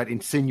I guess that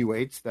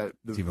insinuates that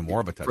it's even more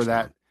of a touchdown for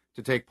that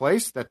to take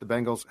place, that the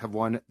Bengals have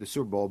won the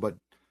Super Bowl. But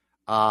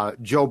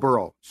Joe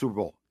Burrow, Super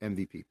Bowl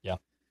MVP. Yeah.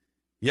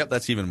 Yep,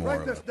 that's even more.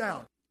 Write this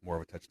down. More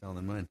of a touchdown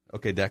than mine.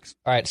 Okay, Dex.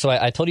 All right, so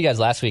I told you guys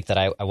last week that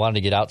I wanted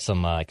to get out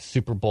some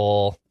Super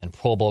Bowl and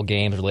Pro Bowl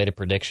games related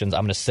predictions.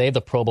 I'm going to save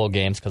the Pro Bowl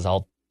games because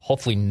I'll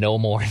hopefully know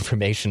more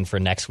information for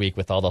next week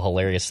with all the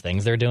hilarious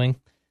things they're doing.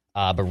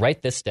 But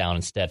write this down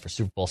instead for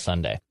Super Bowl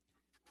Sunday.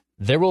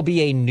 There will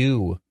be a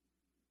new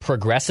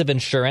Progressive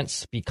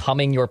Insurance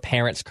Becoming Your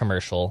Parents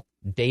commercial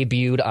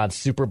debuted on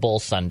Super Bowl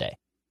Sunday.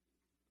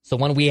 So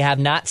one we have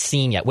not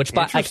seen yet, which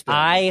so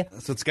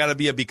it's got to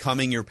be a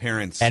Becoming Your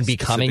Parents and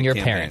Becoming Your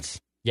campaign. Parents.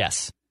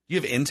 Yes. Do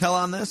you have intel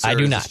on this? I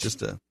do not.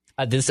 Just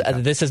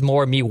this is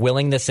more me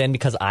willing this in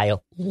because I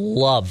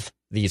love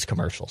these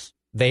commercials.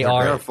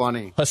 They're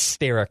funny,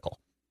 hysterical.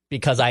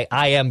 Because I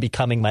am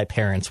becoming my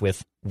parents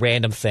with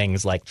random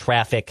things like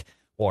traffic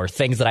or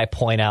things that I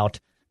point out.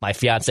 My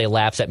fiance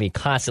laughs at me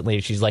constantly.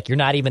 She's like, "You're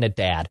not even a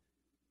dad,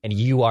 and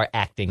you are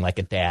acting like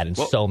a dad in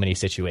so many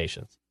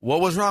situations."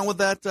 What was wrong with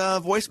that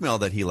voicemail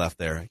that he left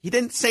there? He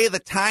didn't say the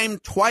time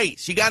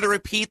twice. You got to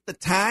repeat the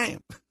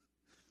time.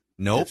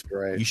 Nope. That's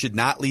great. You should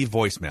not leave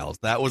voicemails.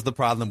 That was the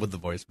problem with the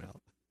voicemail.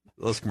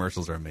 Those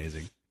commercials are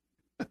amazing.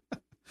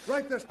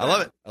 Write this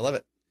down. I love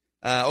it.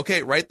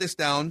 Okay, write this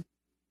down.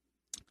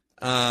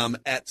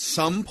 At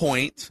some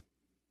point,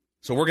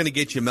 so we're going to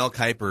get you Mel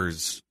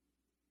Kiper's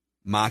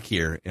mock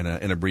here in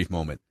a brief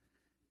moment.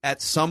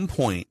 At some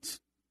point,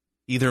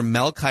 either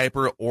Mel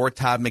Kiper or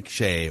Todd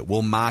McShay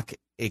will mock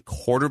a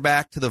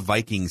quarterback to the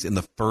Vikings in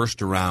the first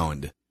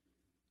round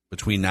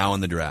between now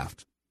and the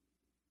draft.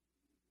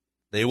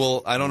 They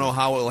will. I don't know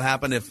how it will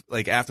happen if,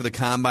 like, after the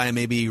combine,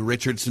 maybe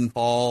Richardson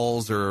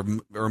falls or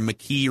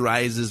McKee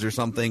rises or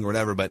something or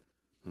whatever. But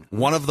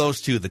one of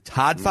those two, the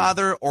Todd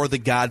father or the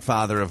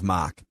Godfather of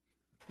mock,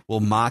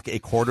 will mock a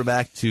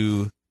quarterback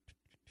to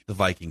the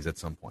Vikings at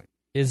some point.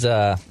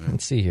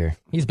 Let's see here.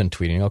 He's been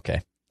tweeting.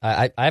 Okay,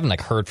 I haven't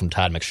heard from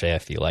Todd McShay. I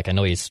feel like I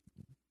know he's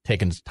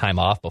taken time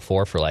off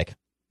before for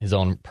his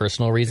own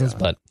personal reasons,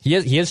 but he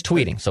is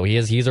tweeting, so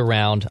he's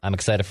around. I'm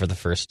excited for the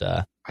first.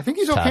 I think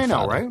he's okay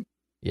now, right?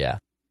 Yeah.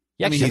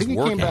 He's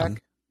working. Came back.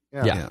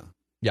 Yeah.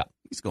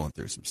 He's going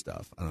through some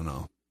stuff. I don't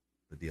know what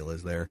the deal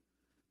is there.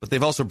 But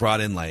they've also brought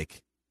in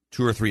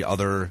 2 or 3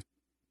 other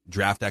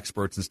draft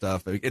experts and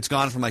stuff. It's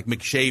gone from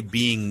McShay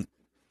being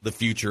the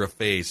future of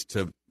face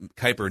to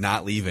Kiper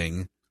not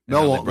leaving.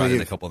 Mel won't brought leave.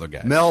 in a couple other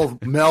guys. Mel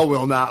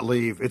will not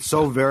leave. It's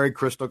so very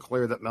crystal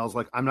clear that Mel's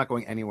like, I'm not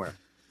going anywhere.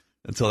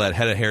 Until that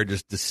head of hair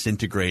just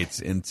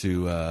disintegrates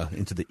into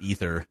the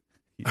ether.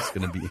 He's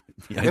going to be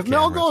if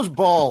Mel goes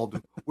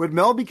bald, would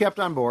Mel be kept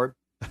on board?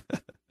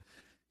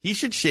 He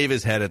should shave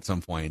his head at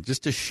some point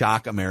just to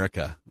shock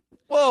America.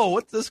 Whoa,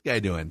 what's this guy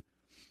doing?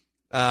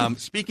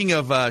 Speaking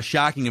of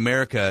shocking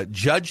America,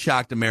 Judge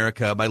shocked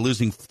America by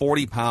losing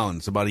 40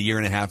 pounds about a year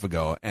and a half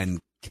ago and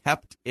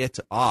kept it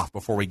off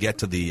before we get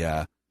to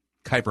the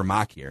Kiper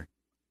mock here.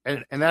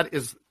 And that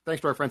is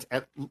thanks to our friends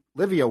at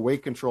Livia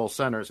Weight Control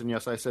Centers. And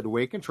yes, I said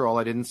weight control.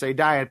 I didn't say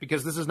diet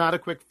because this is not a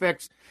quick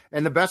fix.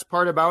 And the best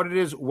part about it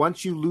is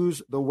once you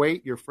lose the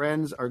weight, your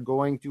friends are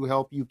going to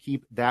help you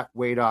keep that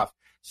weight off.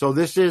 So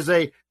this is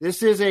a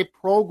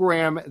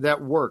program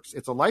that works.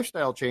 It's a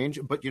lifestyle change,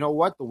 but you know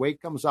what? The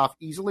weight comes off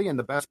easily. And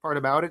the best part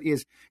about it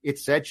is it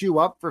sets you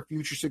up for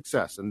future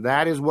success. And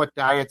that is what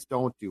diets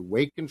don't do.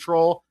 Weight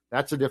control,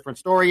 that's a different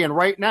story. And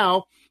right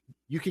now,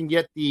 you can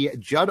get the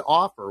Judd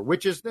offer,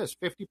 which is this,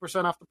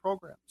 50% off the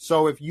program.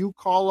 So if you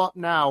call up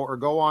now or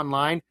go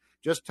online,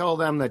 just tell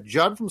them that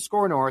Judd from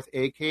Score North,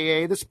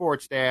 a.k.a. the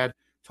Sports Dad,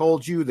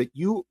 told you that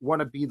you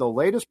want to be the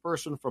latest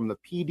person from the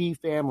PD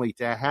family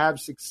to have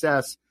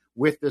success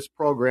with this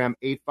program.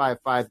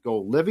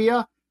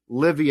 855-GO-LIVIA,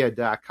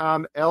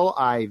 livia.com,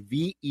 livea.com.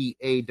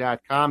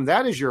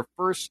 That is your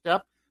first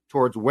step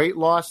towards weight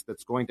loss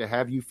that's going to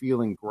have you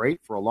feeling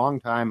great for a long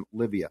time,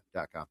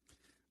 livia.com.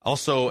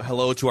 Also,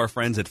 hello to our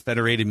friends at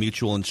Federated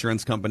Mutual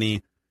Insurance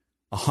Company.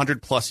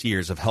 100-plus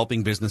years of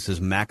helping businesses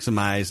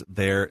maximize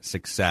their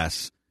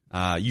success.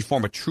 You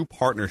form a true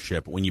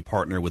partnership when you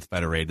partner with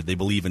Federated. They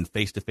believe in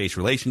face-to-face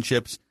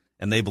relationships,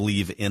 and they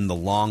believe in the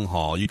long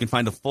haul. You can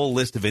find a full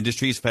list of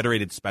industries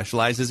Federated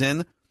specializes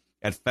in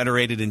at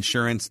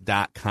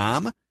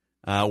federatedinsurance.com.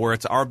 where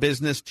it's our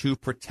business to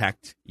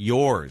protect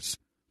yours.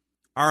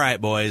 All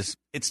right, boys,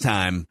 it's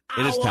time.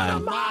 It is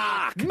time.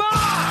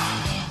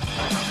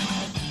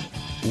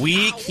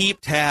 We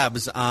keep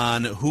tabs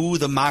on who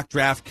the mock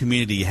draft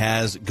community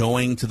has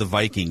going to the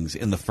Vikings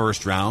in the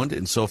first round,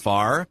 and so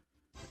far,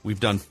 we've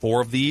done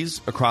 4 of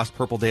these across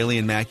Purple Daily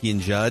and Mackey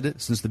and Judd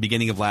since the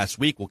beginning of last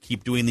week. We'll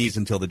keep doing these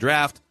until the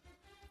draft,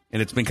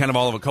 and it's been kind of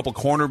all of a couple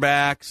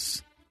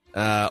cornerbacks,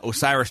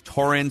 Osiris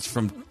Torrance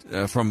from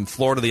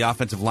Florida, the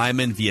offensive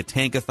lineman, via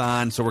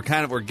Tankathon. So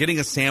we're getting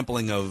a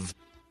sampling of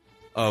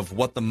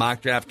what the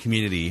mock draft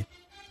community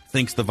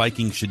thinks the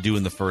Vikings should do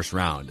in the first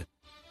round.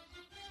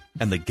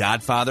 And the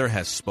Godfather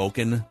has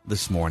spoken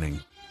this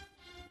morning.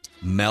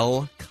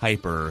 Mel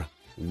Kiper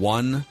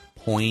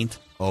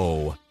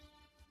 1.0.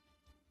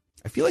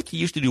 I feel like he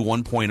used to do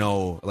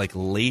 1.0 like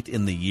late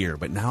in the year,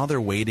 but now they're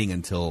waiting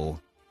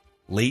until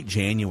late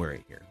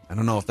January here. I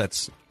don't know if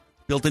that's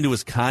built into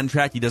his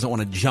contract. He doesn't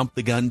want to jump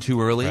the gun too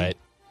early. Right.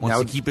 Wants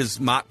to keep his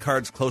mock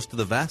cards close to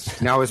the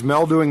vest. Now, is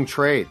Mel doing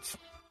trades?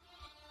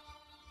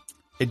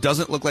 It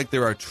doesn't look like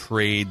there are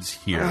trades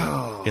here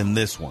in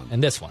this one.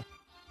 And this one.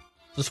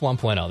 Just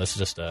 1.0. This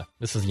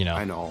is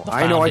I know.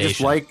 I just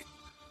like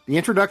the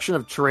introduction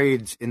of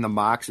trades in the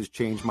mocks has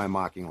changed my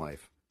mocking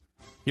life.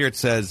 Here it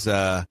says,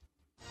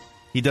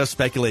 he does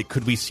speculate,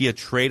 could we see a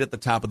trade at the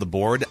top of the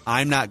board?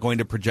 I'm not going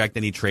to project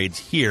any trades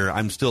here.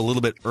 I'm still a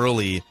little bit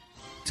early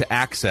to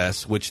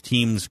access which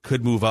teams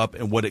could move up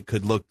and what it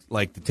could look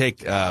like to take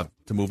to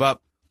move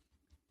up.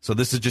 So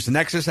this is just an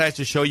exercise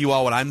to show you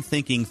all what I'm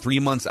thinking 3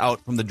 months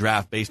out from the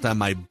draft based on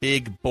my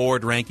big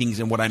board rankings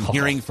and what I'm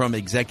hearing from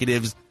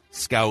executives,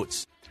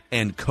 scouts,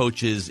 and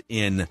coaches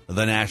in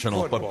the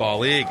National Football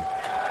League.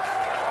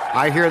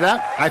 I hear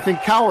that. I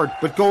think coward,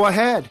 but go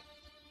ahead.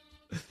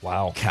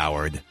 Wow.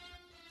 Coward.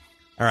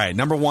 All right,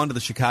 number 1 to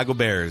the Chicago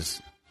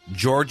Bears,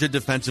 Georgia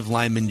defensive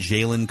lineman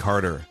Jalen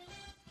Carter.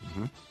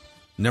 Mm-hmm.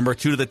 Number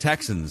 2 to the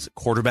Texans,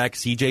 quarterback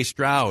C.J.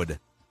 Stroud.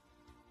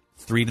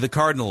 3 to the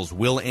Cardinals,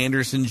 Will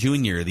Anderson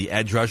Jr., the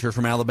edge rusher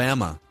from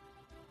Alabama.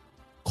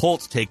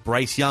 Colts take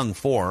Bryce Young,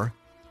 4.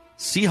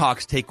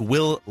 Seahawks take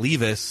Will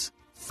Levis,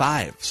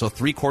 5. So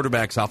 3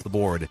 quarterbacks off the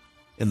board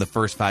in the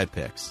first 5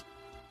 picks.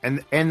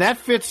 And that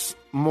fits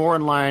more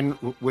in line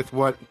with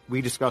what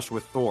we discussed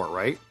with Thor,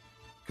 right?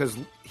 Because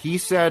he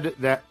said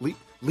that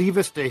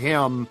Levis to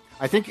him,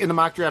 I think in the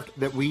mock draft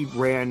that we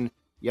ran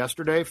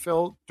yesterday,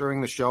 Phil,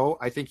 during the show,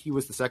 I think he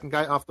was the second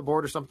guy off the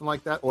board or something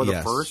like that, or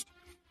the first.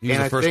 He was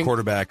the first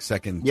quarterback,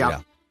 second.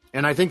 Yeah.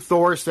 And I think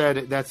Thor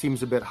said that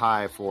seems a bit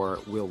high for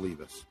Will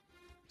Levis.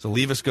 So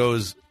Levis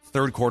goes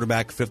 3rd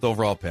quarterback, 5th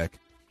overall pick.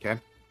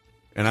 Okay.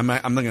 And I'm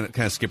going to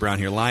kind of skip around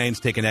here. Lions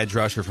take an edge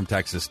rusher from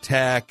Texas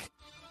Tech.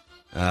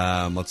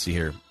 Let's see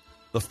here.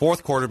 The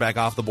 4th quarterback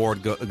off the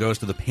board goes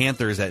to the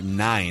Panthers at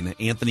 9,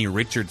 Anthony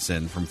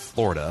Richardson from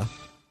Florida.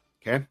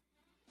 Okay.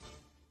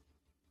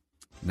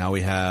 Now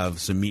we have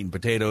some meat and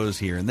potatoes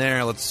here and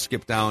there. Let's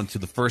skip down to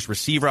the first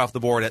receiver off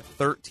the board at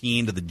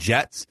 13 to the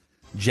Jets,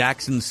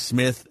 Jackson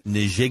Smith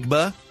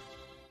Njigba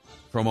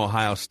from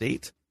Ohio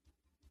State.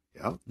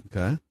 Yeah.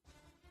 Okay.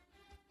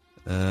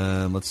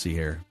 Let's see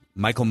here.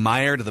 Michael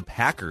Mayer to the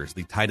Packers,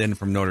 the tight end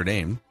from Notre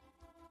Dame.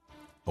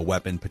 A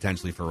weapon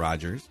potentially for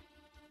Rodgers.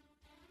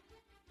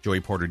 Joey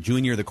Porter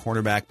Jr., the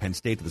cornerback, Penn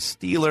State to the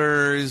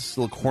Steelers.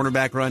 Little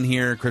cornerback run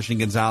here. Christian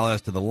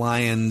Gonzalez to the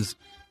Lions.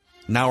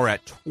 Now we're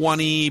at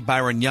 20.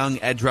 Byron Young,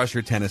 edge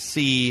rusher,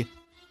 Tennessee.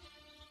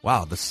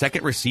 Wow, the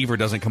second receiver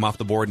doesn't come off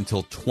the board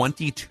until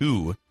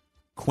 22.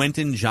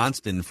 Quentin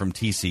Johnston from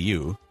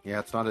TCU. Yeah,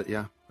 it's not it.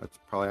 Yeah, that's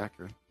probably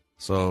accurate.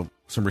 So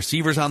some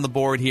receivers on the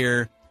board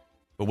here.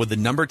 But with the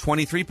number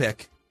 23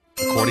 pick,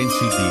 according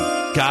to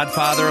the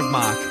Godfather of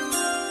mock,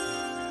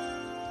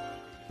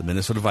 the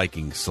Minnesota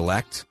Vikings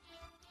select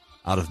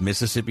out of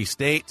Mississippi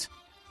State,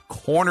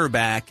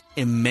 cornerback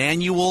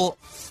Emmanuel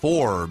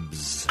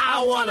Forbes.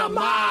 I want a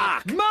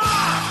mock!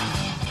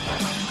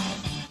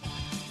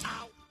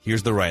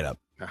 Here's the write-up.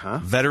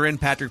 Veteran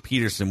Patrick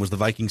Peterson was the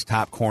Vikings'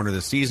 top corner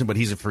this season, but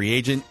he's a free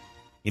agent.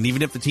 And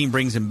even if the team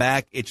brings him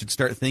back, it should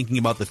start thinking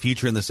about the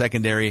future in the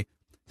secondary.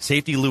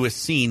 Safety Lewis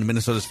Cine,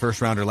 Minnesota's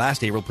first-rounder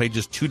last April, played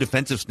just 2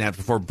 defensive snaps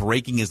before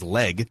breaking his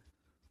leg.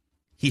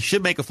 He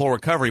should make a full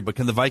recovery, but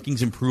can the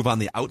Vikings improve on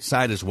the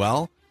outside as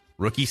well?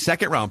 Rookie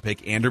second-round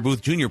pick Andrew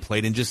Booth Jr.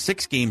 played in just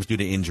 6 games due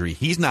to injury.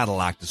 He's not a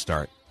lock to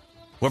start.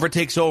 Whoever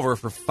takes over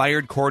for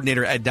fired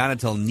coordinator Ed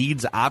Donatel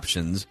needs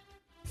options.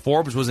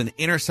 Forbes was an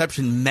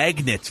interception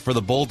magnet for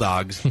the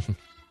Bulldogs.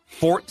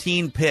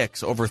 14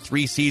 picks over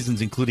 3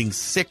 seasons, including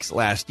 6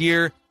 last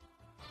year.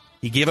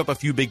 He gave up a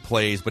few big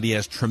plays, but he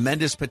has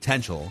tremendous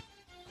potential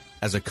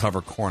as a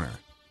cover corner.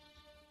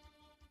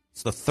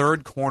 It's the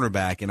 3rd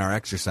cornerback in our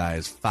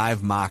exercise,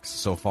 5 mocks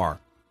so far. What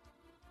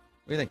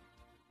do you think?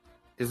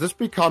 Is this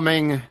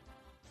becoming,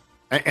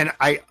 and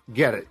I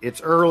get it,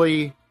 it's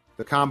early,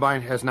 the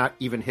combine has not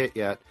even hit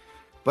yet,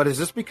 but is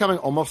this becoming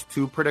almost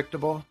too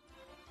predictable?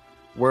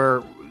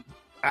 Where,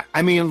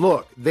 I mean,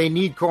 look, they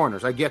need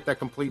corners. I get that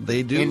completely.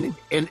 They do.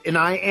 And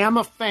I am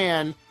a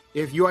fan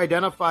if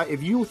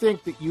you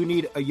think that you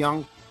need a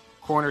young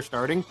corner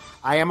starting,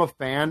 I am a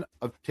fan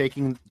of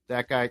taking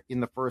that guy in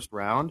the first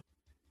round.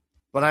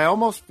 But I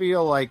almost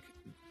feel like,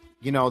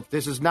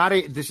 this is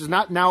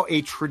not now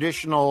a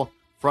traditional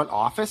front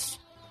office.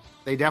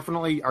 They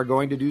definitely are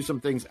going to do some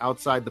things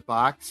outside the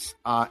box.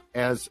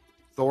 As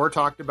Thor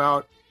talked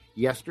about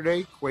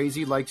yesterday,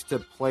 Kwesi likes to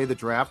play the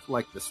draft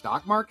like the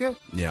stock market.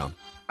 Yeah.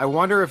 I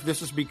wonder if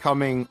this is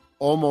becoming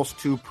almost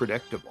too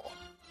predictable.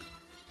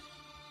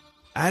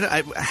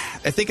 I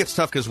think it's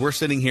tough because we're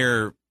sitting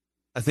here.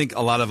 I think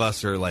a lot of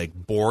us are like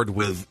bored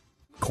with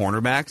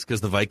cornerbacks because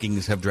the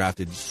Vikings have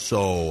drafted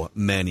so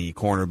many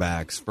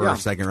cornerbacks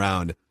first, second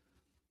round.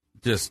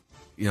 Just,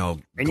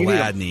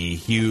 Gladney,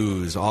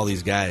 Hughes, all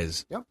these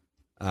guys. Yep.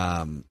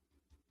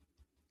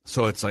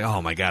 So it's like,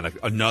 oh my God,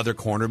 another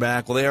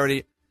cornerback.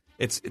 Well,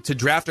 it's to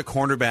draft a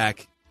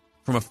cornerback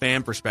from a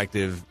fan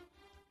perspective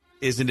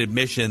is an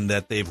admission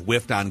that they've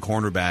whiffed on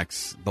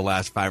cornerbacks the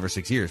last 5 or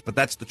 6 years, but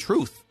that's the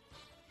truth.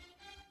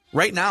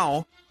 Right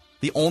now,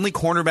 the only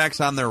cornerbacks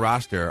on their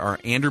roster are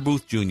Andrew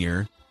Booth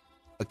Jr.,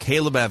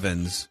 Caleb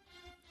Evans.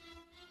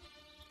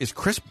 Is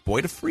Chris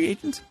Boyd a free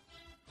agent?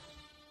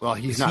 Well,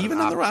 he's is not he even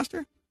on the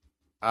roster.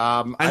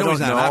 I know he's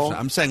not know, an option.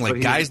 I'm saying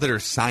like guys that are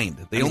signed.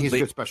 He's a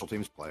good special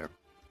teams player.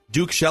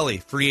 Duke Shelley,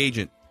 free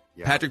agent.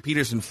 Yeah. Patrick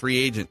Peterson, free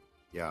agent.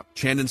 Yeah.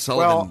 Chandon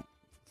Sullivan,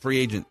 free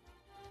agent.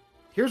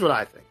 Here's what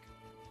I think.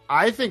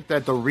 I think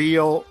that the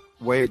real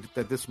way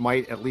that this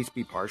might at least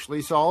be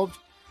partially solved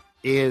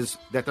is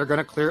that they're going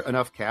to clear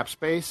enough cap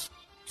space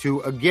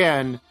to,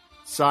 again,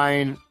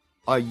 sign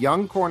a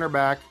young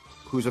cornerback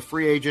who's a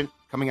free agent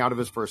coming out of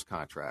his first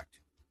contract.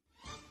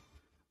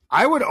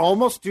 I would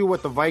almost do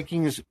what the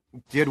Vikings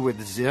did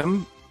with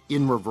Zim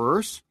in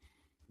reverse,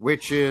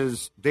 which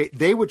is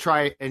they would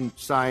try and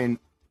sign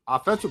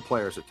offensive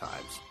players at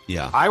times.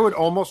 Yeah. I would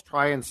almost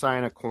try and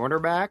sign a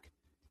cornerback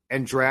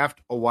and draft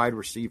a wide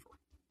receiver.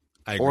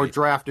 Or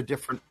draft a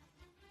different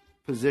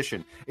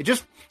position.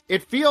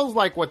 It feels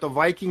like what the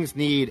Vikings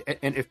need,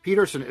 and if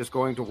Peterson is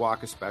going to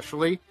walk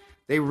especially,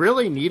 they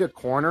really need a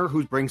corner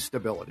who brings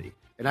stability.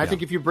 And I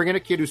think if you bring in a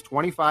kid who's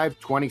 25,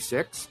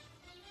 26,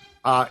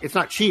 it's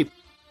not cheap,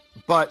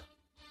 but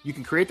you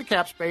can create the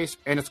cap space,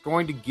 and it's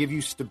going to give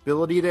you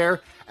stability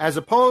there, as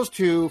opposed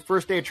to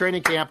first day of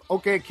training camp,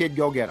 okay, kid,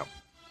 go get him.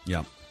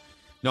 Yeah.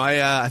 No,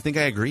 I think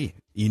I agree.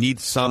 You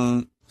need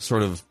some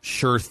sort of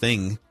sure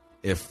thing.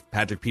 If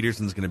Patrick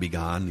Peterson's going to be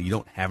gone, you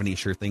don't have any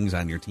sure things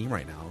on your team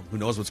right now. Who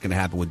knows what's going to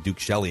happen with Duke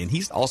Shelley? And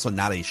he's also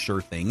not a sure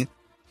thing.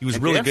 He was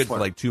really good for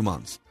like 2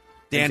 months.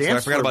 Dantzler, I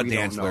forgot about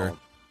Dantzler.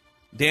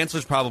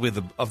 Dantzler's probably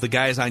of the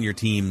guys on your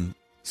team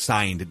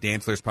signed,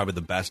 Dantzler's probably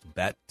the best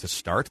bet to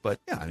start. But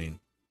yeah, I mean,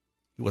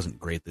 he wasn't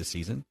great this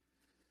season.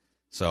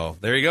 So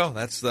there you go.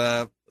 That's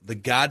the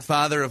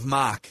godfather of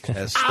mock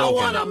has spoken. I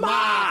want a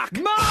mock!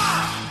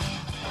 Mock!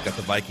 Got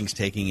the Vikings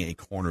taking a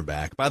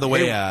cornerback. By the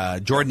way,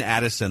 Jordan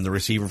Addison, the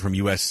receiver from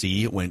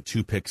USC, went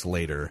 2 picks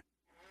later,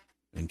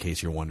 in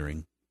case you're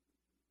wondering.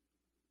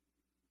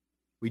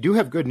 We do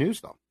have good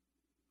news, though.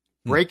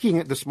 Breaking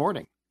it this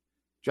morning.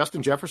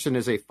 Justin Jefferson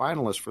is a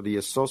finalist for the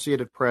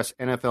Associated Press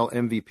NFL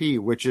MVP,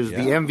 which is the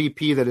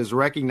MVP that is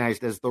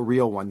recognized as the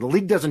real one. The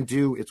league doesn't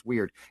do, it's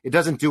weird, it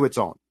doesn't do its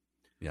own.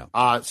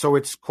 Yeah. So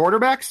it's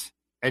quarterbacks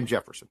and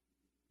Jefferson.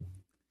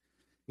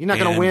 He's not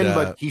going to win,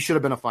 but he should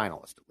have been a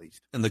finalist at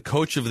least. And the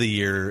coach of the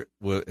year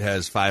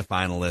has 5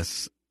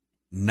 finalists,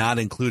 not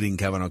including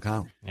Kevin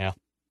O'Connell. Yeah.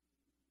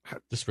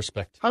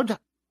 Disrespect. How'd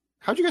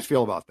you guys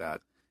feel about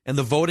that? And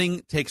the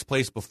voting takes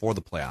place before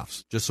the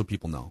playoffs, just so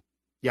people know.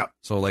 Yeah.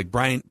 So like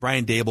Brian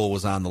Dable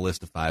was on the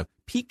list of 5.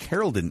 Pete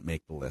Carroll didn't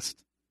make the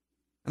list.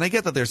 And I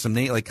get that there's some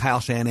like Kyle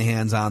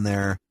Shanahan's on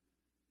there.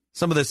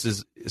 Some of this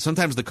is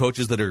sometimes the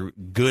coaches that are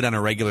good on a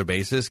regular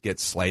basis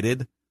get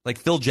slighted. Like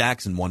Phil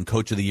Jackson won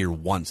Coach of the Year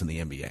once in the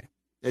NBA.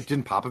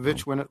 Didn't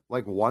Popovich win it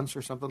like once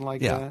or something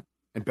like that?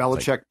 And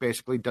Belichick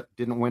basically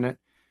didn't win it.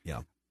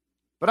 Yeah.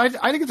 But I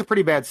think it's a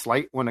pretty bad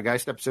slight when a guy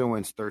steps in and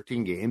wins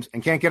 13 games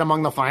and can't get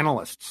among the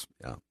finalists.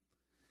 Yeah.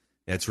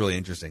 It's really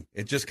interesting.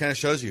 It just kind of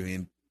shows you. I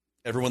mean,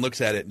 everyone looks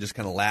at it and just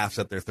kind of laughs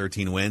at their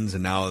 13 wins,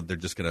 and now they're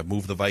just going to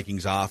move the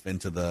Vikings off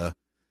into the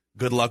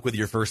good luck with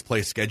your first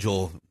place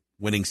schedule,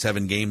 winning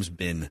 7 games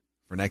bin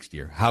for next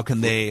year. How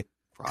can they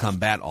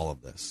combat all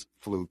of this?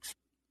 Flukes.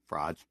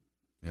 Frauds.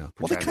 Yeah.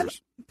 Well, they kind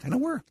of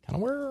were.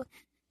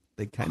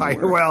 They kind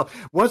of were. Well,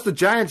 once the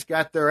Giants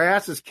got their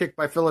asses kicked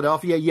by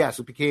Philadelphia, yes,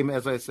 it became,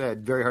 as I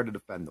said, very hard to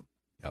defend them.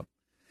 Yep.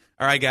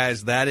 All right,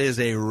 guys, that is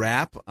a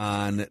wrap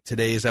on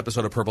today's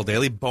episode of Purple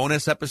Daily.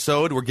 Bonus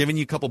episode. We're giving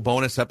you a couple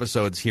bonus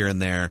episodes here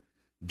and there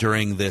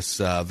during this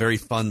very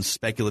fun,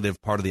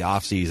 speculative part of the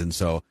offseason.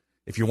 So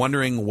if you're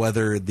wondering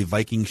whether the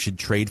Vikings should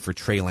trade for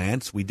Trey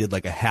Lance, we did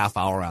like a half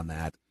hour on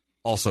that.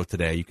 Also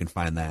today, you can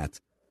find that.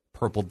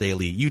 Purple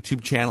Daily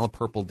YouTube channel,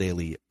 Purple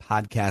Daily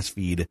podcast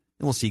feed, and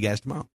we'll see you guys tomorrow.